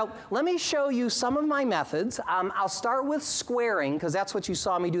 So let me show you some of my methods. I'll start with squaring, because that's what you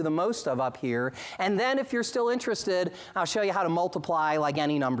saw me do the most of up here. And then if you're still interested, I'll show you how to multiply like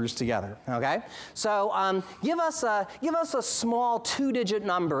any numbers together, okay? So give us a small 2-digit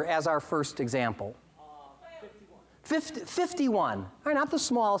number as our first example. 51. All right, not the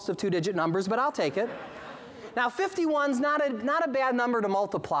smallest of 2-digit numbers, but I'll take it. Now, 51's not a bad number to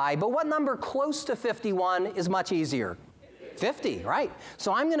multiply, but what number close to 51 is much easier? 50, right.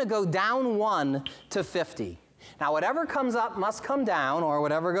 So I'm going to go down 1 to 50. Now, whatever comes up must come down, or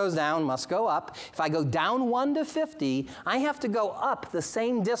whatever goes down must go up. If I go down 1 to 50, I have to go up the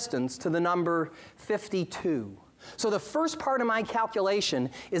same distance to the number 52. So the first part of my calculation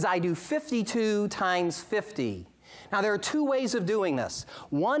is I do 52 times 50. Now, there are 2 ways of doing this.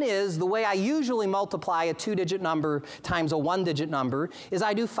 One is, the way I usually multiply a 2-digit number times a 1-digit number, is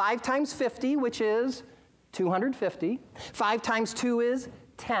I do 5 times 50, which is 250. 5 times 2 is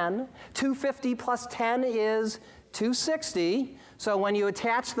 10. 250 plus 10 is 260. So when you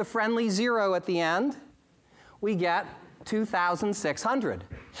attach the friendly 0 at the end, we get 2,600.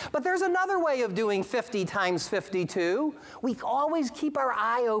 But there's another way of doing 50 times 52. We always keep our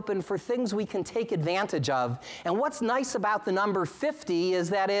eye open for things we can take advantage of. And what's nice about the number 50 is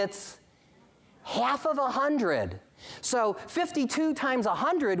that it's half of 100. So 52 times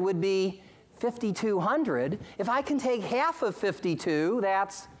 100 would be 5,200. If I can take half of 52,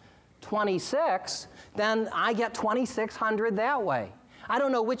 that's 26, then I get 2,600 that way. I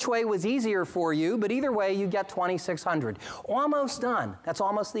don't know which way was easier for you, but either way, you get 2,600. Almost done. That's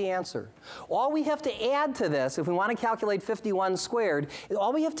almost the answer. All we have to add to this, if we want to calculate 51 squared,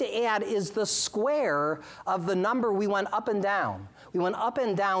 all we have to add is the square of the number we went up and down. We went up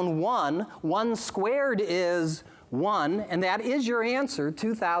and down 1. 1 squared is 1, and that is your answer,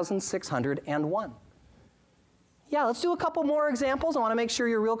 2,601. Yeah, let's do a couple more examples. I want to make sure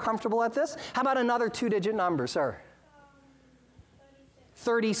you're real comfortable at this. How about another 2-digit number, sir?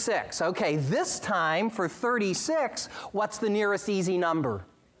 36. Okay, this time for 36, what's the nearest easy number?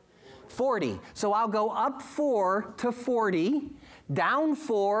 40. So I'll go up 4 to 40, down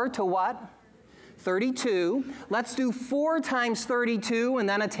 4 to what? 32. Let's do 4 times 32 and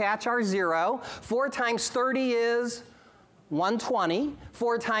then attach our 0. 4 times 30 is 120.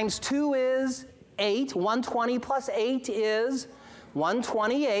 4 times 2 is 8. 120 plus 8 is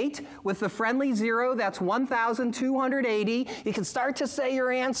 128. With the friendly 0, that's 1,280. You can start to say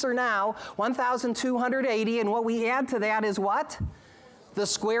your answer now, 1,280, and what we add to that is what? The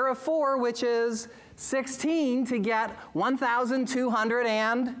square of 4, which is 16, to get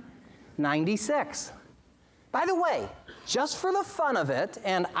 1,296. By the way, just for the fun of it,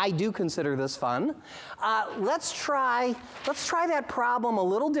 and I do consider this fun, let's try that problem a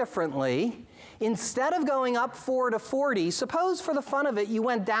little differently. Instead of going up 4 to 40, suppose for the fun of it you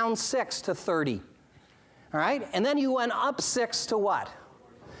went down 6 to 30. All right? And then you went up 6 to what?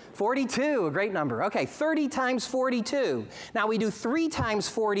 42, a great number. Okay, 30 times 42. Now we do 3 times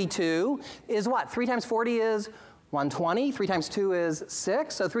 42 is what? 3 times 40 is 120. 3 times 2 is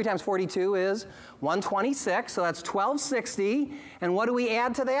 6. So 3 times 42 is 126. So that's 1,260. And what do we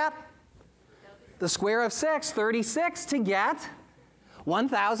add to that? The square of 6, 36, to get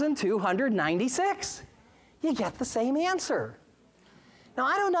 1,296. You get the same answer. Now,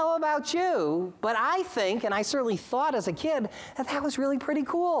 I don't know about you, but I think, and I certainly thought as a kid, that that was really pretty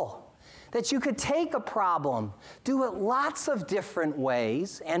cool. That you could take a problem, do it lots of different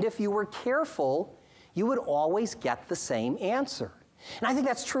ways, and if you were careful, you would always get the same answer. And I think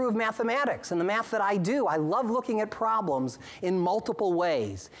that's true of mathematics. And the math that I do, I love looking at problems in multiple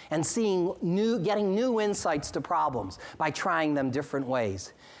ways and getting new insights to problems by trying them different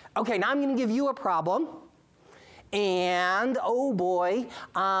ways. Okay, now I'm going to give you a problem. And, oh boy,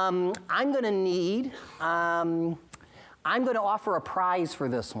 I'm going to offer a prize for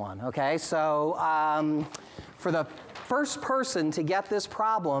this one, okay? So for the first person to get this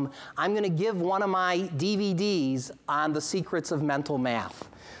problem, I'm going to give one of my DVDs on the secrets of mental math.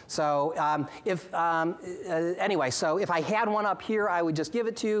 So anyway, so if I had one up here, I would just give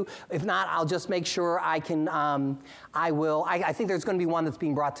it to you. If not, I'll just make sure I can, I think there's going to be one that's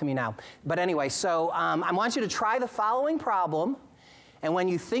being brought to me now. But anyway, so I want you to try the following problem. And when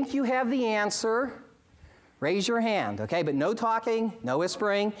you think you have the answer, raise your hand, okay? But no talking, no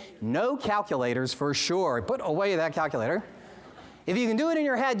whispering, no calculators for sure. Put away that calculator. If you can do it in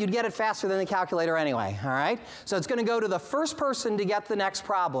your head, you'd get it faster than the calculator anyway, all right? So it's going to go to the first person to get the next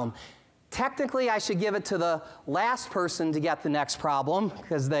problem. Technically, I should give it to the last person to get the next problem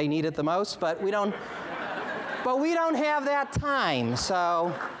because they need it the most, but we don't have that time.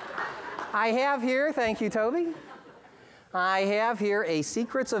 So I have here, thank you, Toby. I have here a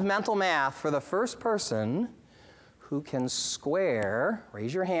Secrets of Mental Math for the first person who can square,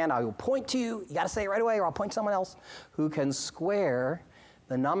 raise your hand, I will point to you, you got to say it right away or I'll point to someone else, who can square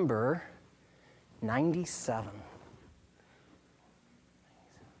the number 97.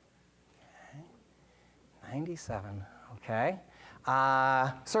 Okay. 97, okay.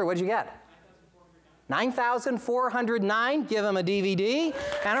 Sir, what did you get? 9,409. Give him a DVD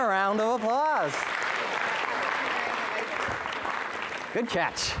and a round of applause. Good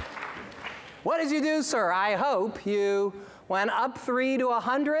catch. What did you do, sir? I hope you went up 3 to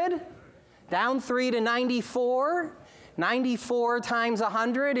 100, down 3 to 94. 94 times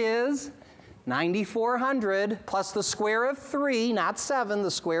 100 is 9,400 plus the square of 3, not 7. The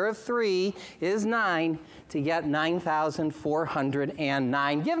square of 3 is 9 to get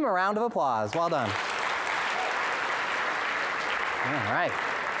 9,409. Give him a round of applause. Well done. All right.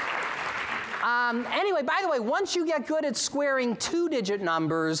 Anyway, by the way, once you get good at squaring two-digit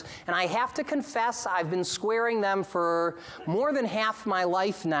numbers, and I have to confess I've been squaring them for more than half my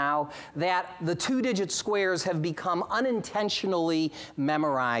life now, that the two-digit squares have become unintentionally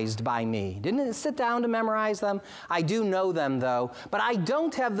memorized by me. Didn't sit down to memorize them? I do know them, though, but I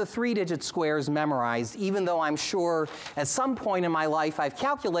don't have the three-digit squares memorized, even though I'm sure at some point in my life I've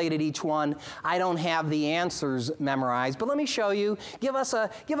calculated each one. I don't have the answers memorized, but let me show you. Give us a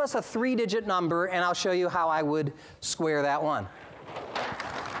three-digit number, and I'll show you how I would square that one.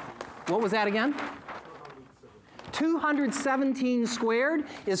 What was that again? 217 squared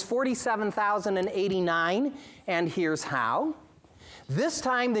is 47,089, and here's how. This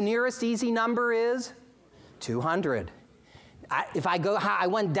time, the nearest easy number is 200. I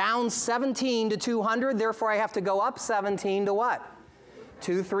went down 17 to 200, therefore I have to go up 17 to what?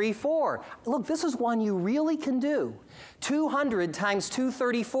 234. Look, this is one you really can do. 200 times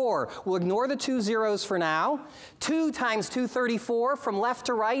 234. We'll ignore the two zeros for now. 2 times 234 from left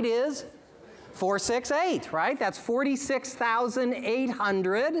to right is 468, right? That's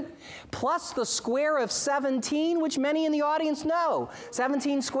 46,800 plus the square of 17, which many in the audience know.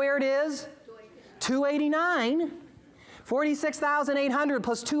 17 squared is 289. 46,800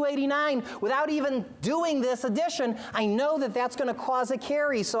 plus 289. Without even doing this addition, I know that that's going to cause a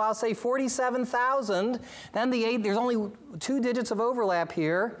carry. So I'll say 47,000. Then the 8, there's only two digits of overlap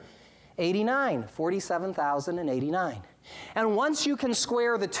here. 89, 47,089. And once you can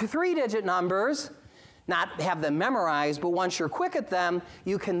square the three-digit numbers, not have them memorized, but once you're quick at them,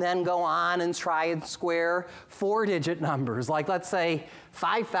 you can then go on and try and square four-digit numbers. Like, let's say,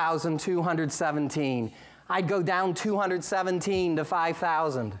 5,217. I'd go down 217 to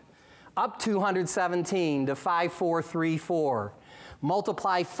 5,000, up 217 to 5434.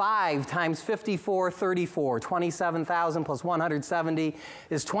 Multiply 5 times 5434. 27,000 plus 170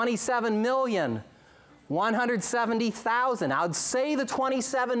 is 27,170,000. I'd say the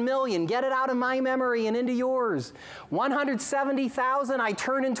 27 million. Get it out of my memory and into yours. 170,000 I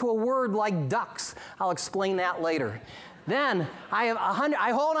turn into a word like ducks. I'll explain that later. Then I have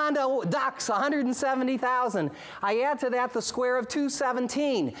I hold on to ducks, 170,000. I add to that the square of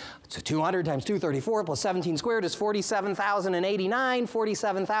 217. So 200 times 234 plus 17 squared is 47,089.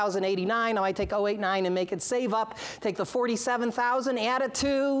 47,089. I might take 089 and make it save up. Take the 47,000, add it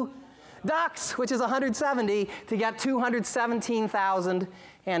to ducks, which is 170, to get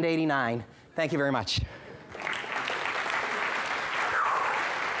 217,089. Thank you very much.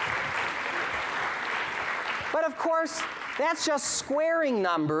 But of course, that's just squaring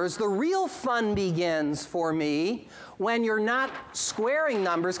numbers. The real fun begins for me when you're not squaring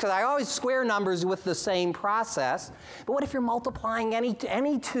numbers, because I always square numbers with the same process. But what if you're multiplying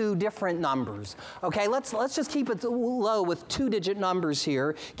any two different numbers? Okay, let's just keep it low with two-digit numbers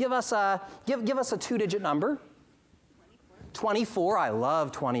here. Give us a two-digit number. 24. I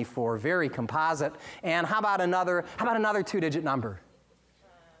love 24. Very composite. And how about another two-digit number?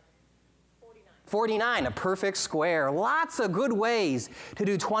 49, a perfect square. Lots of good ways to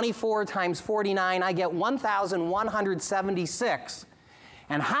do 24 times 49. I get 1,176.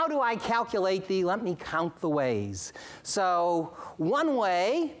 And how do I calculate let me count the ways. So one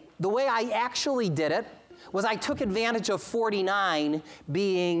way, the way I actually did it, was I took advantage of 49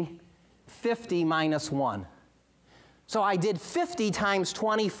 being 50 minus 1. So I did 50 times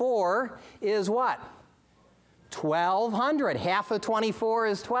 24 is what? 1,200. Half of 24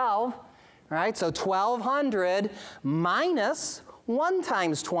 is 12. Right, so 1,200 minus 1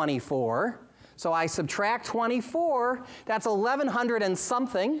 times 24. So I subtract 24. That's 1,100 and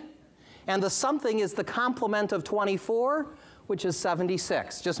something. And the something is the complement of 24, which is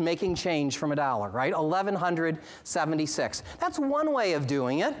 76. Just making change from $1, right? 1,176. That's one way of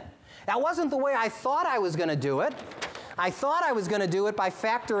doing it. That wasn't the way I thought I was going to do it. I thought I was going to do it by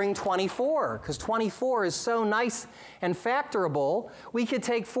factoring 24, because 24 is so nice and factorable. We could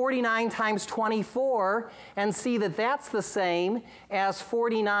take 49 times 24 and see that that's the same as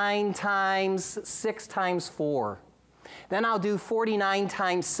 49 times 6 times 4. Then I'll do 49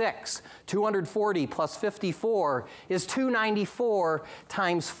 times 6. 240 plus 54 is 294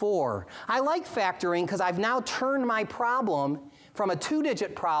 times 4. I like factoring because I've now turned my problem from a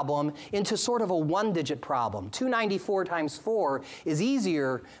two-digit problem into sort of a one-digit problem. 294 times 4 is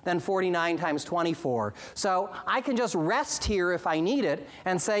easier than 49 times 24. So I can just rest here if I need it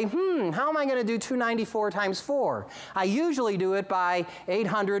and say, how am I going to do 294 times 4? I usually do it by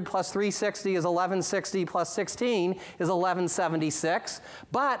 800 plus 360 is 1160 plus 16 is 1176.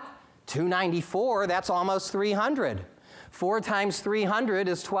 But 294, that's almost 300. 4 times 300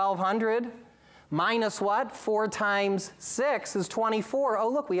 is 1,200. minus what? 4 times 6 is 24. Oh,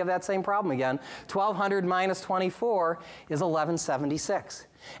 look, we have that same problem again. 1,200 minus 24 is 1176.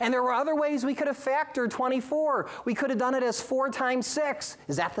 And there were other ways we could have factored 24. We could have done it as 4 times 6.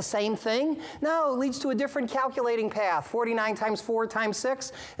 Is that the same thing? No, it leads to a different calculating path. 49 times 4 times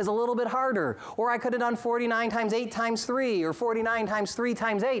 6 is a little bit harder. Or I could have done 49 times 8 times 3, or 49 times 3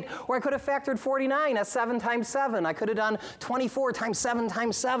 times 8. Or I could have factored 49 as 7 times 7. I could have done 24 times 7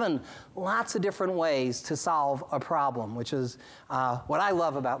 times 7. Lots of different ways to solve a problem, which is what I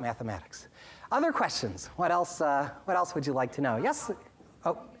love about mathematics. Other questions? What else would you like to know? Yes?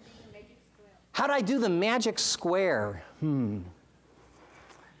 Oh. How do I do the magic square?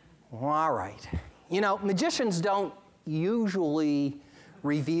 All right. You know, magicians don't usually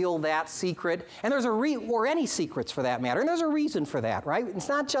reveal that secret, and there's or any secrets for that matter, and there's a reason for that, right? It's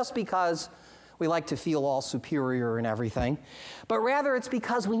not just because we like to feel all superior and everything, but rather it's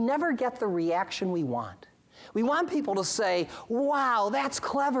because we never get the reaction we want. We want people to say, wow, that's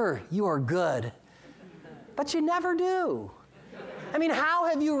clever, you are good. But you never do. I mean, how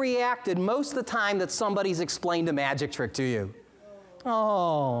have you reacted most of the time that somebody's explained a magic trick to you?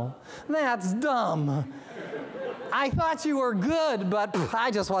 Oh, that's dumb. I thought you were good, but I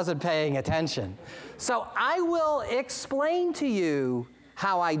just wasn't paying attention. So I will explain to you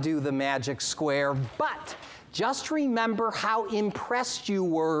how I do the magic square, but just remember how impressed you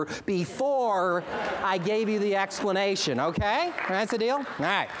were before I gave you the explanation, okay? That's the deal? All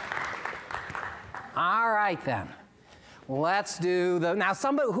right. All right, then. Let's do the, now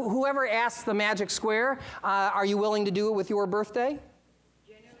somebody, whoever asked the magic square, are you willing to do it with your birthday?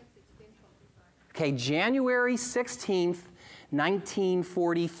 January 16th, 25. Okay, January 16th,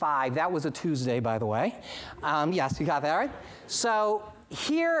 1945. That was a Tuesday, by the way. Yes, you got that right. So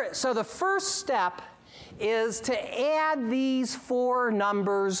the first step is to add these 4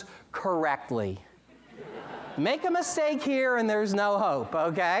 numbers correctly. Make a mistake here and there's no hope,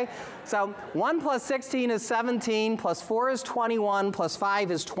 okay? So 1 plus 16 is 17, plus 4 is 21, plus 5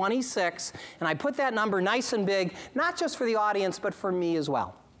 is 26, and I put that number nice and big, not just for the audience, but for me as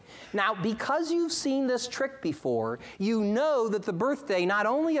well. Now, because you've seen this trick before, you know that the birthday not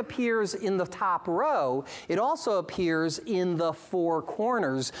only appears in the top row, it also appears in the 4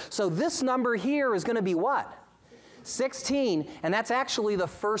 corners. So this number here is going to be what? 16, and that's actually the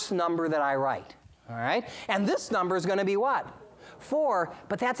first number that I write. All right? And this number is going to be what? 4,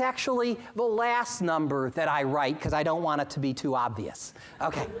 but that's actually the last number that I write because I don't want it to be too obvious.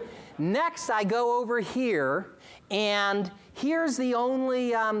 Okay. Next, I go over here, and here's the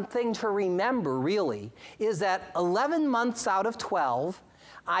only thing to remember, really, is that 11 months out of 12,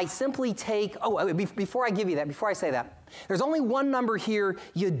 I simply take, before I give you that, before I say that, there's only one number here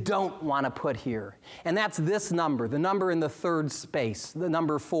you don't want to put here, and that's this number, the number in the 3rd space, the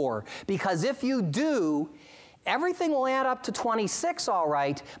number 4. Because if you do, everything will add up to 26, all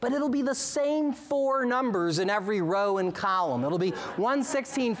right, but it'll be the same 4 numbers in every row and column. It'll be 1,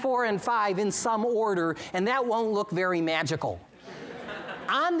 16, 4, and 5 in some order, and that won't look very magical.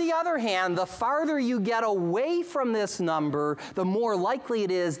 On the other hand, the farther you get away from this number, the more likely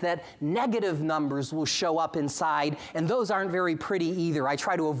it is that negative numbers will show up inside, and those aren't very pretty either. I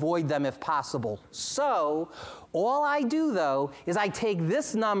try to avoid them if possible. So all I do, though, is I take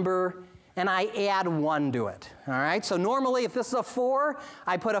this number and I add 1 to it. All right? So normally, if this is a 4,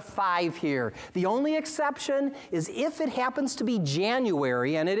 I put a 5 here. The only exception is if it happens to be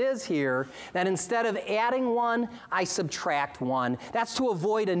January, and it is here, then instead of adding 1, I subtract 1. That's to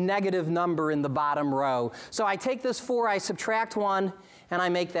avoid a negative number in the bottom row. So I take this 4, I subtract 1, and I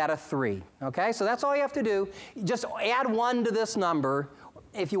make that a 3. Okay? So that's all you have to do. Just add 1 to this number.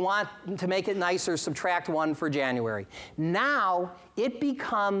 If you want to make it nicer, subtract 1 for January. Now, it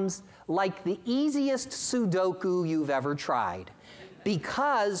becomes like the easiest Sudoku you've ever tried,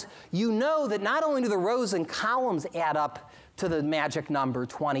 because you know that not only do the rows and columns add up to the magic number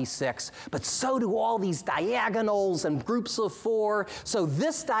 26, but so do all these diagonals and groups of 4. So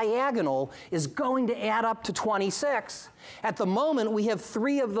this diagonal is going to add up to 26. At the moment, we have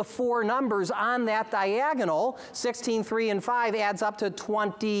 3 of the 4 numbers on that diagonal. 16, 3, and 5 adds up to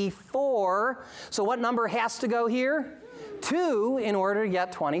 24. So what number has to go here? 2 in order to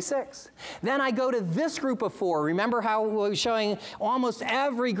get 26. Then I go to this group of 4. Remember how we were showing almost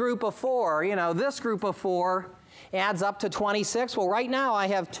every group of 4. You know, this group of 4 adds up to 26. Well, right now I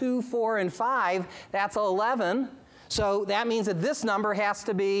have 2, 4, and 5. That's 11. So that means that this number has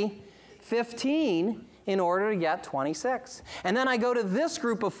to be 15 in order to get 26. And then I go to this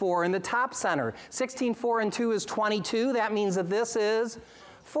group of 4 in the top center. 16, 4, and 2 is 22. That means that this is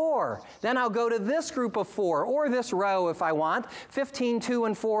 4. Then I'll go to this group of 4, or this row if I want. 15, 2,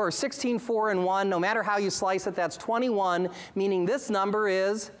 and 4, or 16, 4, and 1. No matter how you slice it, that's 21, meaning this number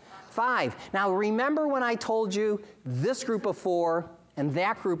is 5. Now remember when I told you this group of 4 and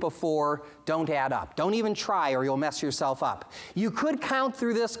that group of 4 don't add up. Don't even try or you'll mess yourself up. You could count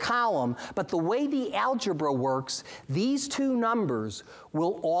through this column, but the way the algebra works, these two numbers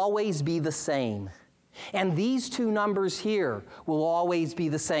will always be the same. And these two numbers here will always be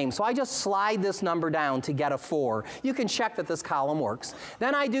the same. So I just slide this number down to get a 4. You can check that this column works.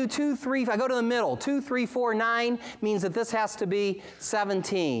 Then I do 2, 3, I go to the middle. 2, 3, 4, 9 means that this has to be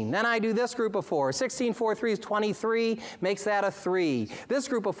 17. Then I do this group of 4. 16, 4, 3 is 23, makes that a 3. This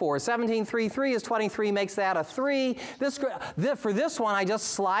group of 4. 17, 3, 3 is 23, makes that a 3. For this one, I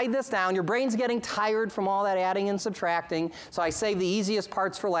just slide this down. Your brain's getting tired from all that adding and subtracting, so I save the easiest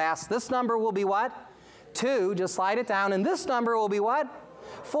parts for last. This number will be what? 2, just slide it down, and this number will be what?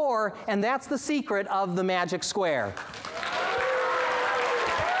 4, and that's the secret of the magic square.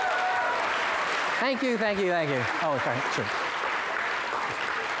 Thank you, thank you, thank you. Oh, sorry, sure.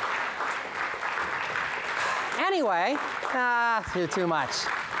 Anyway, you're too much.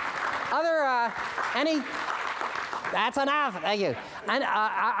 That's enough, thank you. And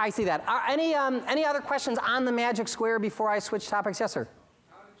I see that. Any other questions on the magic square before I switch topics? Yes, sir.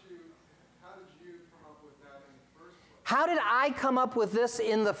 How did I come up with this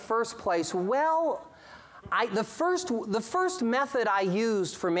in the first place? Well, the first method I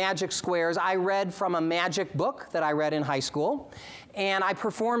used for magic squares, I read from a magic book that I read in high school. And I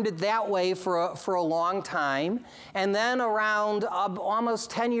performed it that way for a long time. And then around almost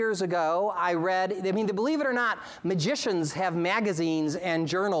 10 years ago, I read, believe it or not, magicians have magazines and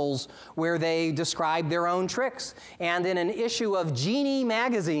journals where they describe their own tricks. And in an issue of Genie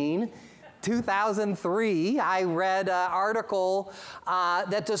magazine, 2003, I read an article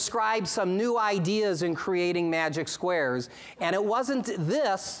that described some new ideas in creating magic squares. And it wasn't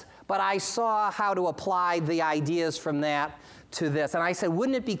this, but I saw how to apply the ideas from that to this. And I said,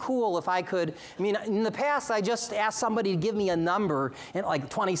 wouldn't it be cool if I could, in the past, I just asked somebody to give me a number, like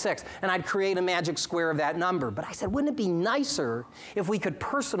 26, and I'd create a magic square of that number. But I said, wouldn't it be nicer if we could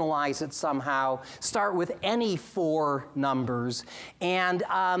personalize it somehow, start with any 4 numbers? And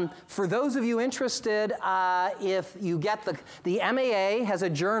for those of you interested, if you get the MAA has a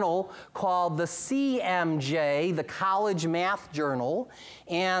journal called the CMJ, the College Math Journal.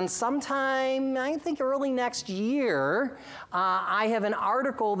 And sometime, I think early next year, I have an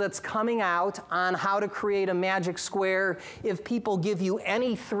article that's coming out on how to create a magic square if people give you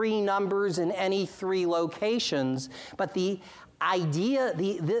any 3 numbers in any 3 locations. But the idea,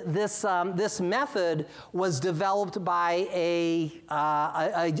 this method was developed by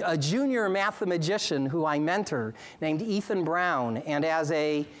a junior mathematician who I mentor named Ethan Brown. And as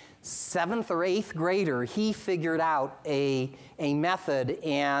a 7th or 8th grader, he figured out a method,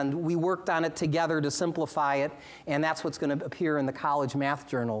 and we worked on it together to simplify it, and that's what's going to appear in the College Math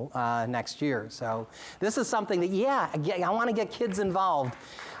Journal next year. So this is something that, I want to get kids involved.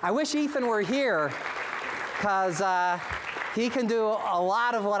 I wish Ethan were here, because he can do a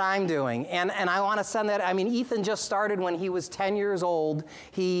lot of what I'm doing, and I want to send that. Ethan just started when he was 10 years old.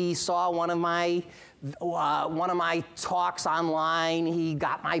 He saw one of my talks online. He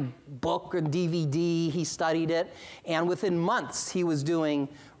got my book and DVD. He studied it. And within months, he was doing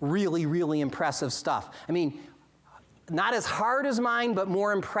really, really impressive stuff. Not as hard as mine, but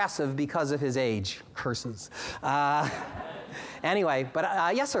more impressive because of his age. Curses. Anyway, but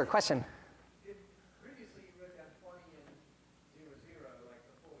yes, sir, question? Previously, you wrote down 20 and 00, like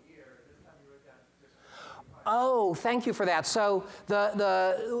the full year. This time you wrote down just 25. Oh, thank you for that. So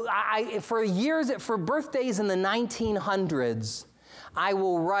for birthdays in the 1900s, I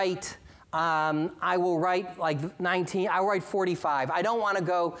will write like 19, I'll write 45. I don't want to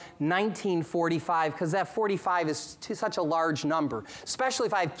go 1945 because that 45 is such a large number, especially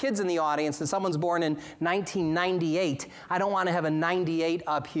if I have kids in the audience and someone's born in 1998. I don't want to have a 98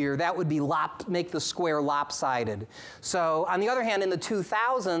 up here. That would be make the square lopsided. So on the other hand, in the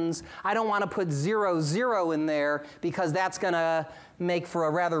 2000s, I don't want to put 00 in there because that's going to make for a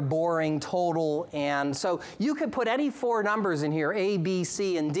rather boring total. And so you could put any 4 numbers in here, A, B,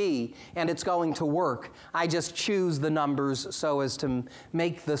 C, and D, and it's going to work. I just choose the numbers so as to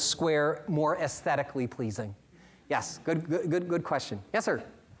make the square more aesthetically pleasing. Yes, good question. Yes, sir?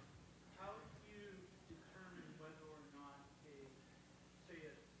 How do you determine whether or not say a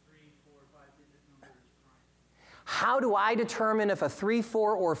 3, 4, 5 digit number is prime? how do I determine if a 3,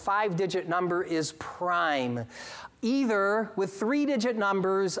 4, or 5-digit number is prime? Either with 3-digit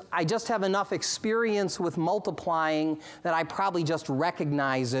numbers, I just have enough experience with multiplying that I probably just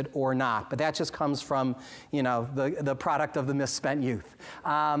recognize it or not. But that just comes from, you know, the product of the misspent youth.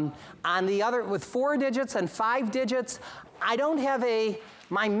 On the other, with 4 digits and 5 digits, I don't have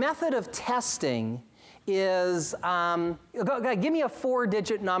my method of testing is, give me a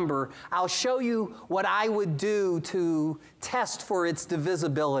 4-digit number. I'll show you what I would do to test for its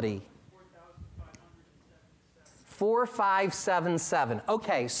divisibility. 4577.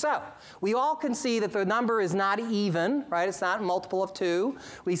 Okay, so we all can see that the number is not even, right? It's not a multiple of 2.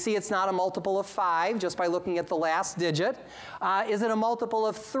 We see it's not a multiple of 5 just by looking at the last digit. Is it a multiple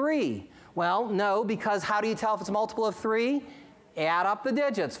of 3? Well, no, because how do you tell if it's a multiple of 3? Add up the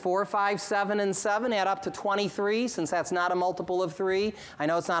digits. 4, 5, 7, and 7 add up to 23. Since that's not a multiple of 3, I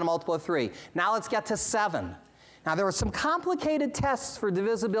know it's not a multiple of 3. Now let's get to 7. Now, there are some complicated tests for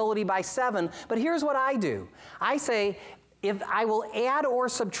divisibility by 7, but here's what I do. I say, if I will add or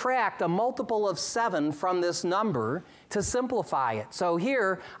subtract a multiple of 7 from this number to simplify it. So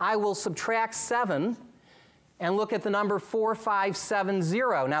here, I will subtract 7 and look at the number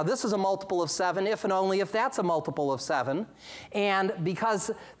 4570. Now, this is a multiple of 7 if and only if that's a multiple of 7. And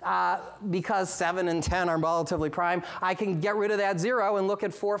because 7 and 10 are relatively prime, I can get rid of that 0 and look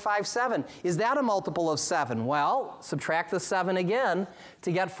at 457. Is that a multiple of 7? Well, subtract the 7 again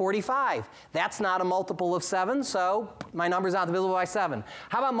to get 45. That's not a multiple of 7, so my number's not divisible by 7.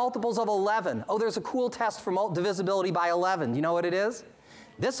 How about multiples of 11? Oh, there's a cool test for divisibility by 11. Do you know what it is?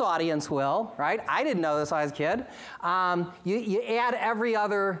 This audience will, right? I didn't know this when I was a kid. You add every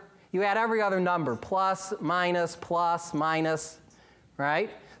other number, plus, minus, right?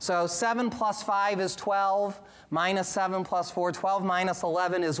 So 7 plus 5 is 12, minus 7 plus 4, 12 minus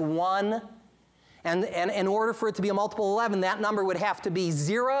 11 is 1. And in order for it to be a multiple of 11, that number would have to be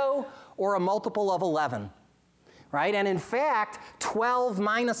 0 or a multiple of 11. Right? And in fact, 12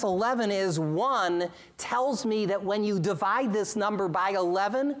 minus 11 is 1, tells me that when you divide this number by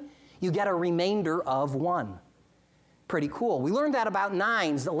 11, you get a remainder of 1. Pretty cool. We learned that about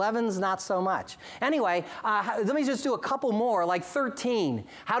 9s. 11s, not so much. Anyway, let me just do a couple more, like 13.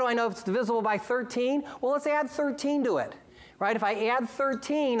 How do I know if it's divisible by 13? Well, let's add 13 to it. Right? If I add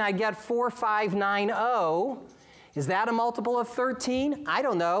 13, I get 4590. Is that a multiple of 13? I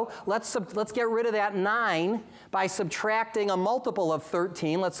don't know. Let's get rid of that 9 by subtracting a multiple of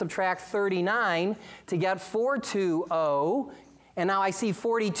 13. Let's subtract 39 to get 420. And now I see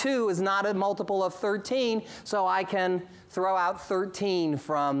 42 is not a multiple of 13, so I can throw out 13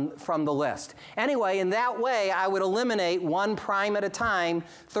 from the list. Anyway, in that way, I would eliminate one prime at a time,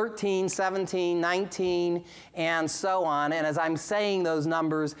 13, 17, 19, and so on. And as I'm saying those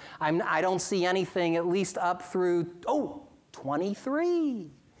numbers, I don't see anything at least up through,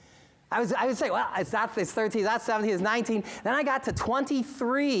 23. I would say, well, it's 13, that's 17, it's 19. Then I got to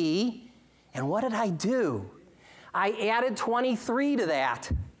 23, and what did I do? I added 23 to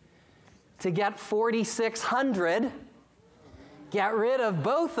that to get 4,600. Get rid of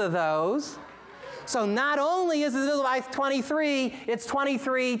both of those. So not only is it divisible by 23, it's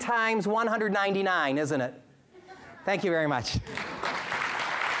 23 times 199, isn't it? Thank you very much.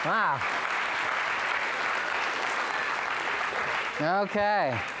 Wow.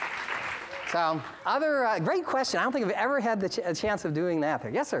 Okay. So great question. I don't think I've ever had a chance of doing that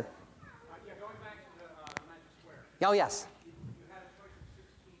there. Yes, sir? Yeah, going back to the magic square. Oh, yes. You had a choice of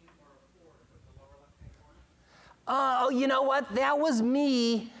 16 or a 4 to put in the lower left-hand corner? Oh, you know what? That was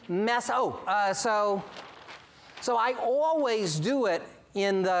me so I always do it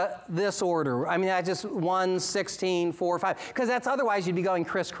in this order. I mean, I just 1, 16, 4, 5, because that's otherwise you'd be going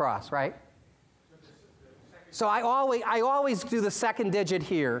crisscross, right? So I always do the second digit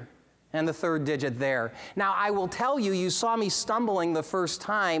here and the third digit there. Now, I will tell you, you saw me stumbling the first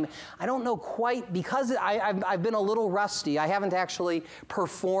time. I don't know quite, because I've been a little rusty. I haven't actually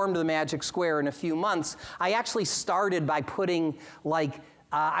performed the magic square in a few months. I actually started by putting,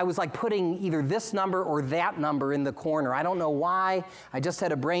 I was putting either this number or that number in the corner. I don't know why. I just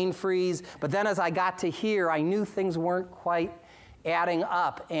had a brain freeze. But then as I got to here, I knew things weren't quite adding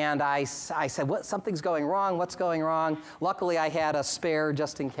up, and I said, something's going wrong, what's going wrong? Luckily, I had a spare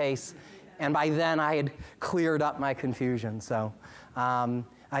just in case, and by then I had cleared up my confusion. So,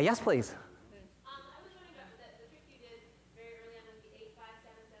 yes, please. I was wondering about the trick you did very early on with the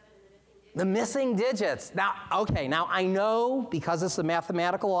 8577 and the missing The missing digits. Now, okay, now I know because it's a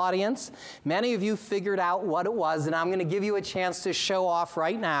mathematical audience, many of you figured out what it was, and I'm going to give you a chance to show off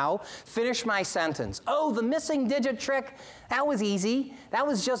right now. Finish my sentence. Oh, the missing digit trick, that was easy. That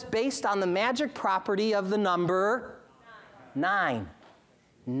was just based on the magic property of the number 9.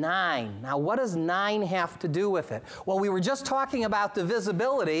 9. Now, what does 9 have to do with it? Well, we were just talking about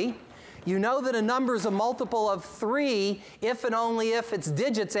divisibility. You know that a number is a multiple of 3 if and only if its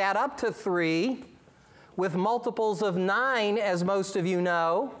digits add up to 3. With multiples of 9, as most of you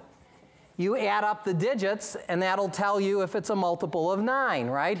know, you add up the digits, and that'll tell you if it's a multiple of 9,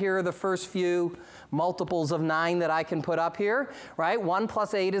 right? Here are the first few multiples of 9 that I can put up here, right? 1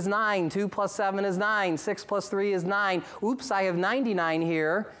 plus 8 is 9. 2 plus 7 is 9. 6 plus 3 is 9. Oops, I have 99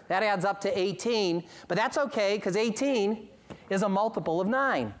 here. That adds up to 18. But that's OK, because 18 is a multiple of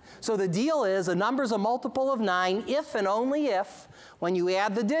 9. So the deal is a number's a multiple of 9 if and only if, when you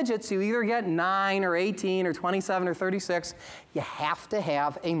add the digits, you either get 9 or 18 or 27 or 36. You have to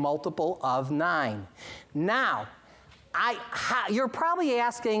have a multiple of 9. Now, you're probably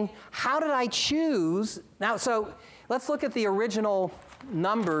asking, how did I choose? Now, so let's look at the original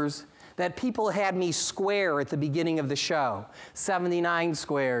numbers that people had me square at the beginning of the show. 79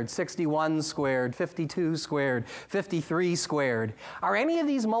 squared, 61 squared, 52 squared, 53 squared. Are any of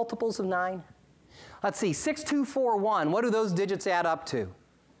these multiples of 9? Let's see, 6241, what do those digits add up to?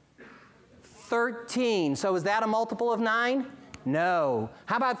 13. So is that a multiple of 9? No.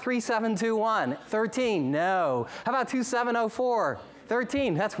 How about 3721? 13. No. How about 2704?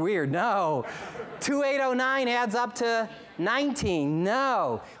 13. That's weird. No. 2809 adds up to 19.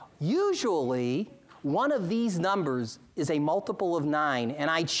 No. Usually, one of these numbers is a multiple of 9, and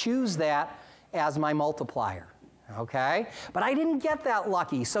I choose that as my multiplier, okay? But I didn't get that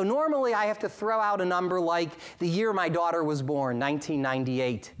lucky, so normally I have to throw out a number like the year my daughter was born,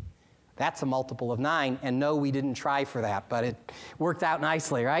 1998. That's a multiple of 9, and no, we didn't try for that, but it worked out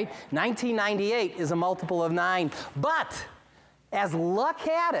nicely, right? 1998 is a multiple of 9, but as luck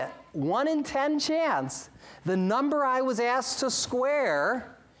had it, 1 in 10 chance, the number I was asked to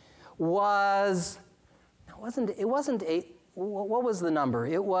square was, it wasn't 8, what was the number?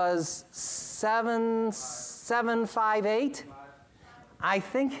 It was 7758? I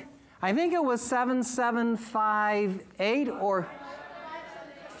think it was 7758 or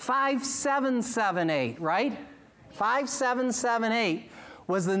 5778, right? 5778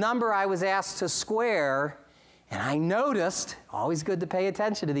 was the number I was asked to square, and I noticed, always good to pay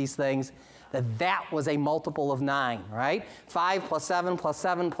attention to these things, that was a multiple of 9, right? 5 plus 7 plus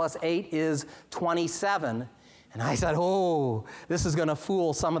 7 plus 8 is 27. And I said, oh, this is going to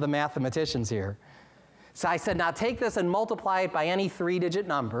fool some of the mathematicians here. So I said, now take this and multiply it by any 3-digit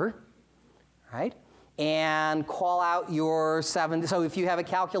number, right? And call out your 7. So if you have a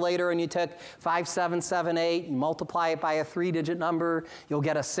calculator and you took 5778, you multiply it by a 3-digit number, you'll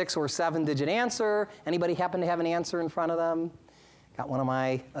get a 6 or 7-digit answer. Anybody happen to have an answer in front of them? Got one of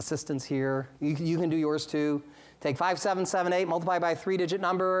my assistants here. You can do yours too. Take 5778, multiply by a 3-digit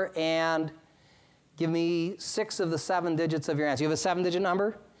number, and give me 6 of the 7 digits of your answer. You have a 7-digit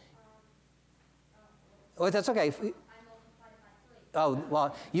number? Oh, that's okay. I multiplied by 3. Oh,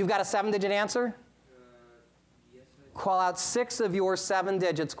 well, you've got a 7-digit answer? Yes, I Call out 6 of your 7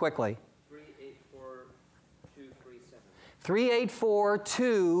 digits quickly. 384237.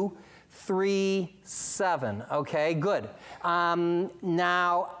 384237. Okay, good.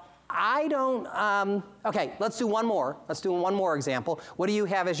 Now, I don't, okay, let's do one more. Let's do one more example. What do you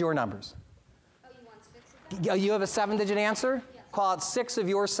have as your numbers? Oh, you want 6 of them? You have a 7-digit answer? Yes. Call out 6 of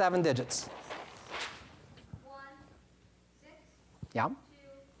your 7 digits. 1, 6, Yeah? 2,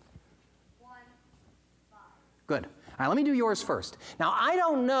 1, 5. Good. All right, let me do yours first. Now, I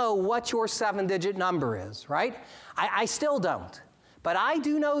don't know what your 7-digit number is, right? I still don't. But I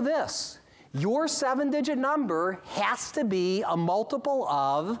do know this. Your 7-digit number has to be a multiple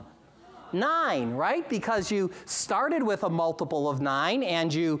of 9, right? Because you started with a multiple of 9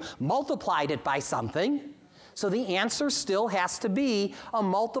 and you multiplied it by something. So the answer still has to be a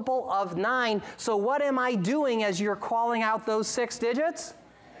multiple of 9. So what am I doing as you're calling out those 6 digits?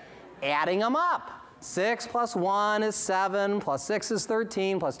 Adding them up. 6 plus 1 is 7, plus 6 is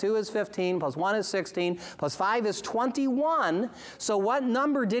 13, plus 2 is 15, plus 1 is 16, plus 5 is 21. So what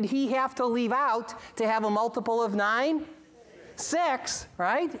number did he have to leave out to have a multiple of 9? 6,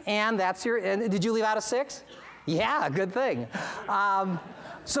 right? And that's your, did you leave out a 6? Yeah, good thing.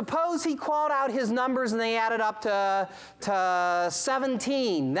 Suppose he called out his numbers and they added up to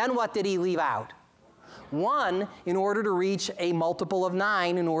 17. Then what did he leave out? 1 in order to reach a multiple of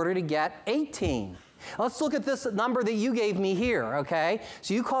 9 in order to get 18. Let's look at this number that you gave me here, okay?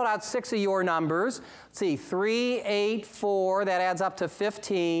 So you called out 6 of your numbers. Let's see, 3, 8, 4, that adds up to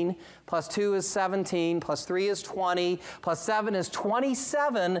 15, plus 2 is 17, plus 3 is 20, plus 7 is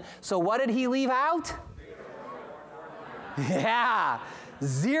 27. So what did he leave out? 0. Yeah,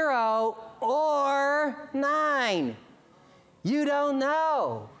 0 or 9. You don't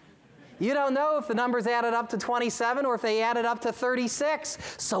know. You don't know if the numbers added up to 27 or if they added up to 36.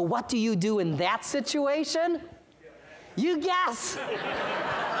 So what do you do in that situation? You guess.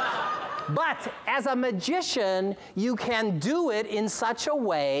 But as a magician, you can do it in such a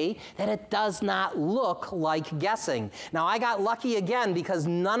way that it does not look like guessing. Now, I got lucky again because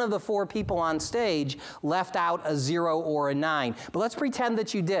none of the 4 people on stage left out a 0 or a 9. But let's pretend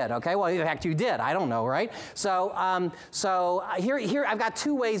that you did, okay? Well, in fact, you did. I don't know, right? So, here I've got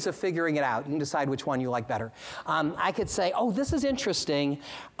 2 ways of figuring it out. You can decide which one you like better. I could say, oh, this is interesting.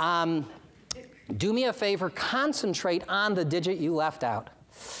 Do me a favor, concentrate on the digit you left out.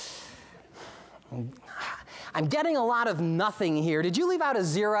 I'm getting a lot of nothing here. Did you leave out a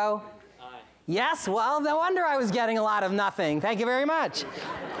 0? Yes? Well, no wonder I was getting a lot of nothing. Thank you very much.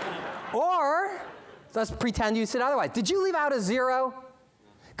 Or, let's pretend you said otherwise. Did you leave out a 0?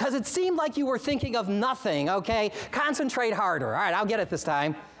 Because it seemed like you were thinking of nothing, okay? Concentrate harder. All right, I'll get it this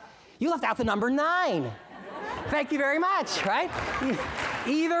time. You left out the number 9. Thank you very much, right?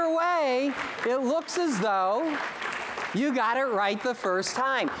 Either way, it looks as though you got it right the first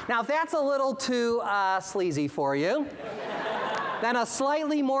time. Now, if that's a little too sleazy for you, then a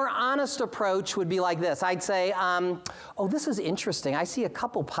slightly more honest approach would be like this. I'd say, oh, this is interesting. I see a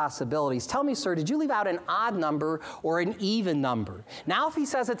couple possibilities. Tell me, sir, did you leave out an odd number or an even number? Now, if he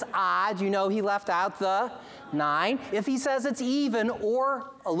says it's odd, you know he left out the 9. If he says it's even,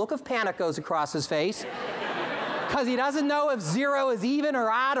 or a look of panic goes across his face, because he doesn't know if 0 is even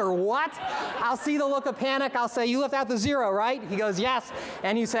or odd or what. I'll see the look of panic. I'll say, you left out the 0, right? He goes, yes.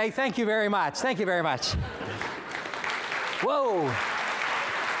 And you say, thank you very much. Thank you very much. Whoa.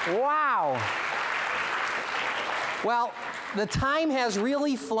 Wow. Well, the time has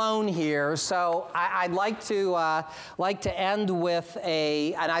really flown here, so I'd like to end with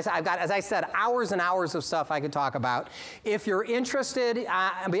and I've got, as I said, hours and hours of stuff I could talk about. If you're interested,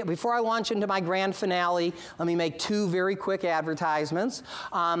 before I launch into my grand finale, let me make 2 very quick advertisements.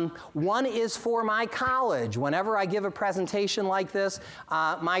 One is for my college. Whenever I give a presentation like this,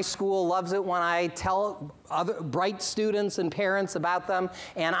 my school loves it when I tell other bright students and parents about them,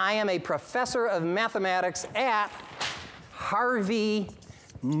 and I am a professor of mathematics at Harvey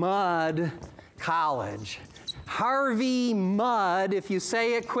Mudd College. Harvey Mudd, if you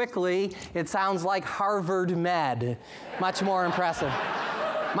say it quickly, it sounds like Harvard Med. Much more impressive.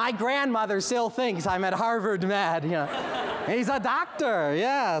 My grandmother still thinks I'm at Harvard Med. You know. He's a doctor,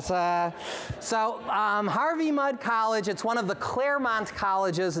 yes. Harvey Mudd College, it's one of the Claremont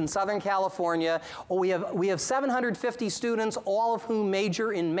colleges in Southern California. We have 750 students, all of whom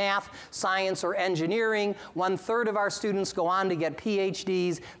major in math, science, or engineering. 1/3 of our students go on to get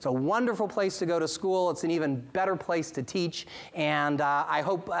PhDs. It's a wonderful place to go to school. It's an even better place to teach. And I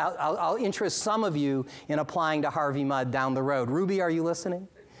hope I'll interest some of you in applying to Harvey Mudd down the road. Ruby, are you listening?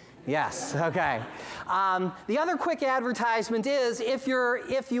 Yes, okay. The other quick advertisement is if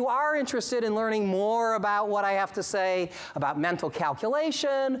you are interested in learning more about what I have to say about mental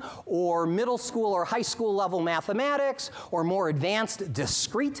calculation or middle school or high school level mathematics or more advanced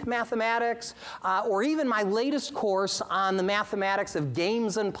discrete mathematics or even my latest course on the mathematics of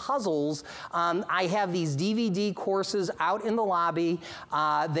games and puzzles, I have these DVD courses out in the lobby.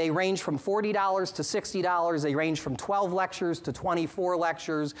 They range from $40 to $60. They range from 12 lectures to 24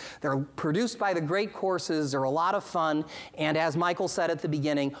 lectures. They're produced by the great courses. They're a lot of fun. And as Michael said at the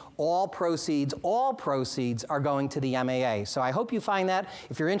beginning, all proceeds are going to the MAA. So I hope you find that.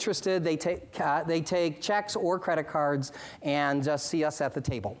 If you're interested, they take checks or credit cards, and just see us at the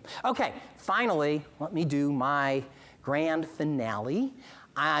table. Okay, finally, let me do my grand finale.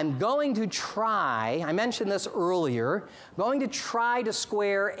 I'm going to try, I mentioned this earlier, I'm going to try to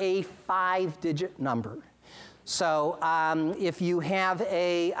square a 5-digit number. So if you have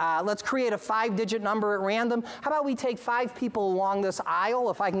let's create a 5-digit number at random. How about we take 5 people along this aisle,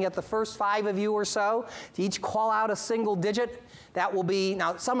 if I can get the first 5 of you or so, to each call out a single digit. That will be,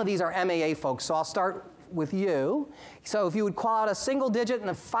 now some of these are MAA folks, so I'll start with you. So if you would call out a single digit and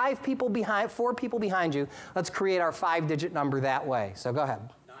the 4 people behind you, let's create our 5-digit number that way. So go ahead.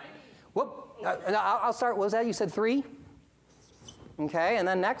 9. Whoop. I'll start, what was that? You said 3? Okay, and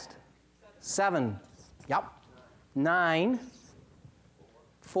then next? 7. Yep. 9,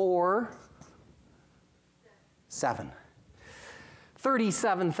 4, 7.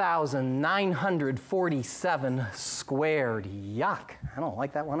 37,947 squared. Yuck. I don't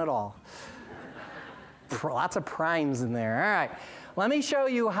like that one at all. Lots of primes in there. All right. Let me show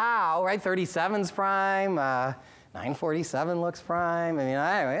you how, right? 37's prime. 947 looks prime. I mean,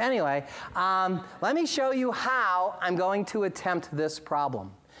 anyway, let me show you how I'm going to attempt this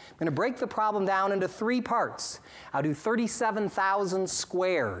problem. I'm going to break the problem down into 3 parts. I'll do 37,000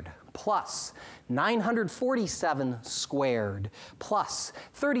 squared plus 947 squared plus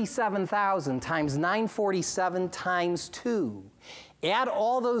 37,000 times 947 times 2. Add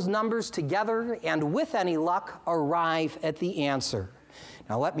all those numbers together and with any luck arrive at the answer.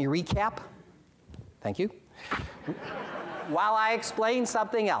 Now let me recap. Thank you. While I explain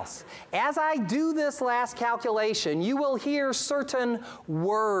something else. As I do this last calculation, you will hear certain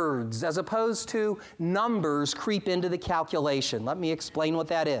words as opposed to numbers creep into the calculation. Let me explain what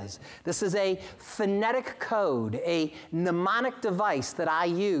that is. This is a phonetic code, a mnemonic device that I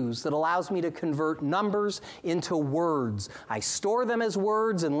use that allows me to convert numbers into words. I store them as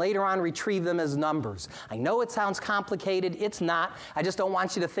words and later on retrieve them as numbers. I know it sounds complicated. It's not. I just don't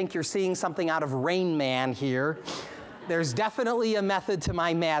want you to think you're seeing something out of Rain Man here. There's definitely a method to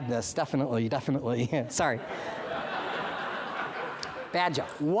my madness. Definitely. Sorry. Bad joke.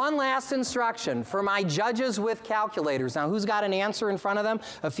 One last instruction for my judges with calculators. Now, who's got an answer in front of them?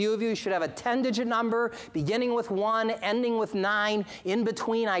 A few of you should have a 10-digit number, beginning with 1, ending with 9. In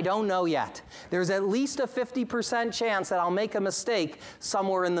between, I don't know yet. There's at least a 50% chance that I'll make a mistake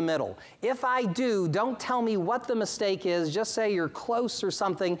somewhere in the middle. If I do, don't tell me what the mistake is. Just say you're close or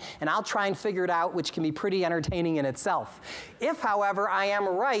something, and I'll try and figure it out, which can be pretty entertaining in itself. If, however, I am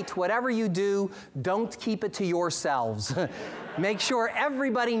right, whatever you do, don't keep it to yourselves. Make sure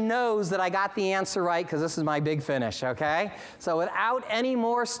everybody knows that I got the answer right, because this is my big finish, okay? So without any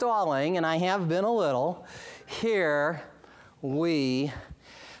more stalling, and I have been a little, here we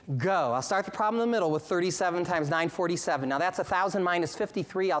go. I'll start the problem in the middle with 37 times 947. Now that's 1,000 minus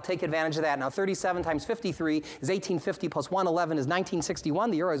 53. I'll take advantage of that. Now 37 times 53 is 1850 plus 111 is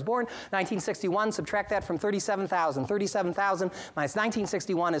 1961. The euro is born. 1961, subtract that from 37,000. 37,000 minus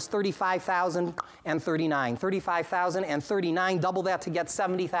 1961 is 35,039. 35,039, double that to get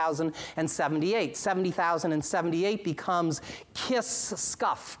 70,078. 70,078 becomes kiss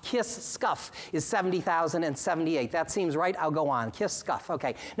scuff. Kiss scuff is 70,078. That seems right. I'll go on. Kiss scuff.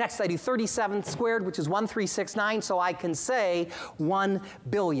 Okay. Next, I do 37 squared, which is 1369, so I can say 1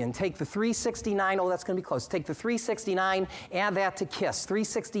 billion. Take the 369, oh, that's going to be close. Take the 369, add that to KISS.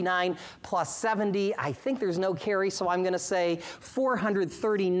 369 plus 70, I think there's no carry, so I'm going to say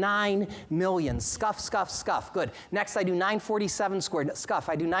 439 million. Scuff, scuff, scuff. Good. Next, I do 947 squared. Scuff.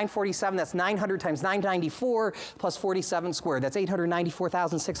 I do 947, that's 900 times 994 plus 47 squared. That's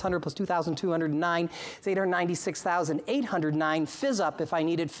 894,600 plus 2,209. It's 896,809. Fizz up if I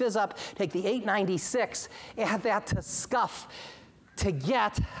needed fizz up. Take the 896, add that to scuff to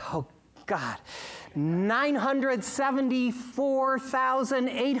get, oh God,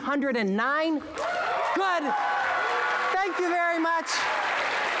 974,809. Good. Thank you very much.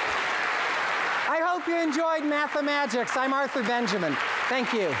 I hope you enjoyed Mathemagics. I'm Arthur Benjamin.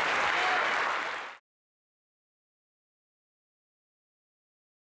 Thank you.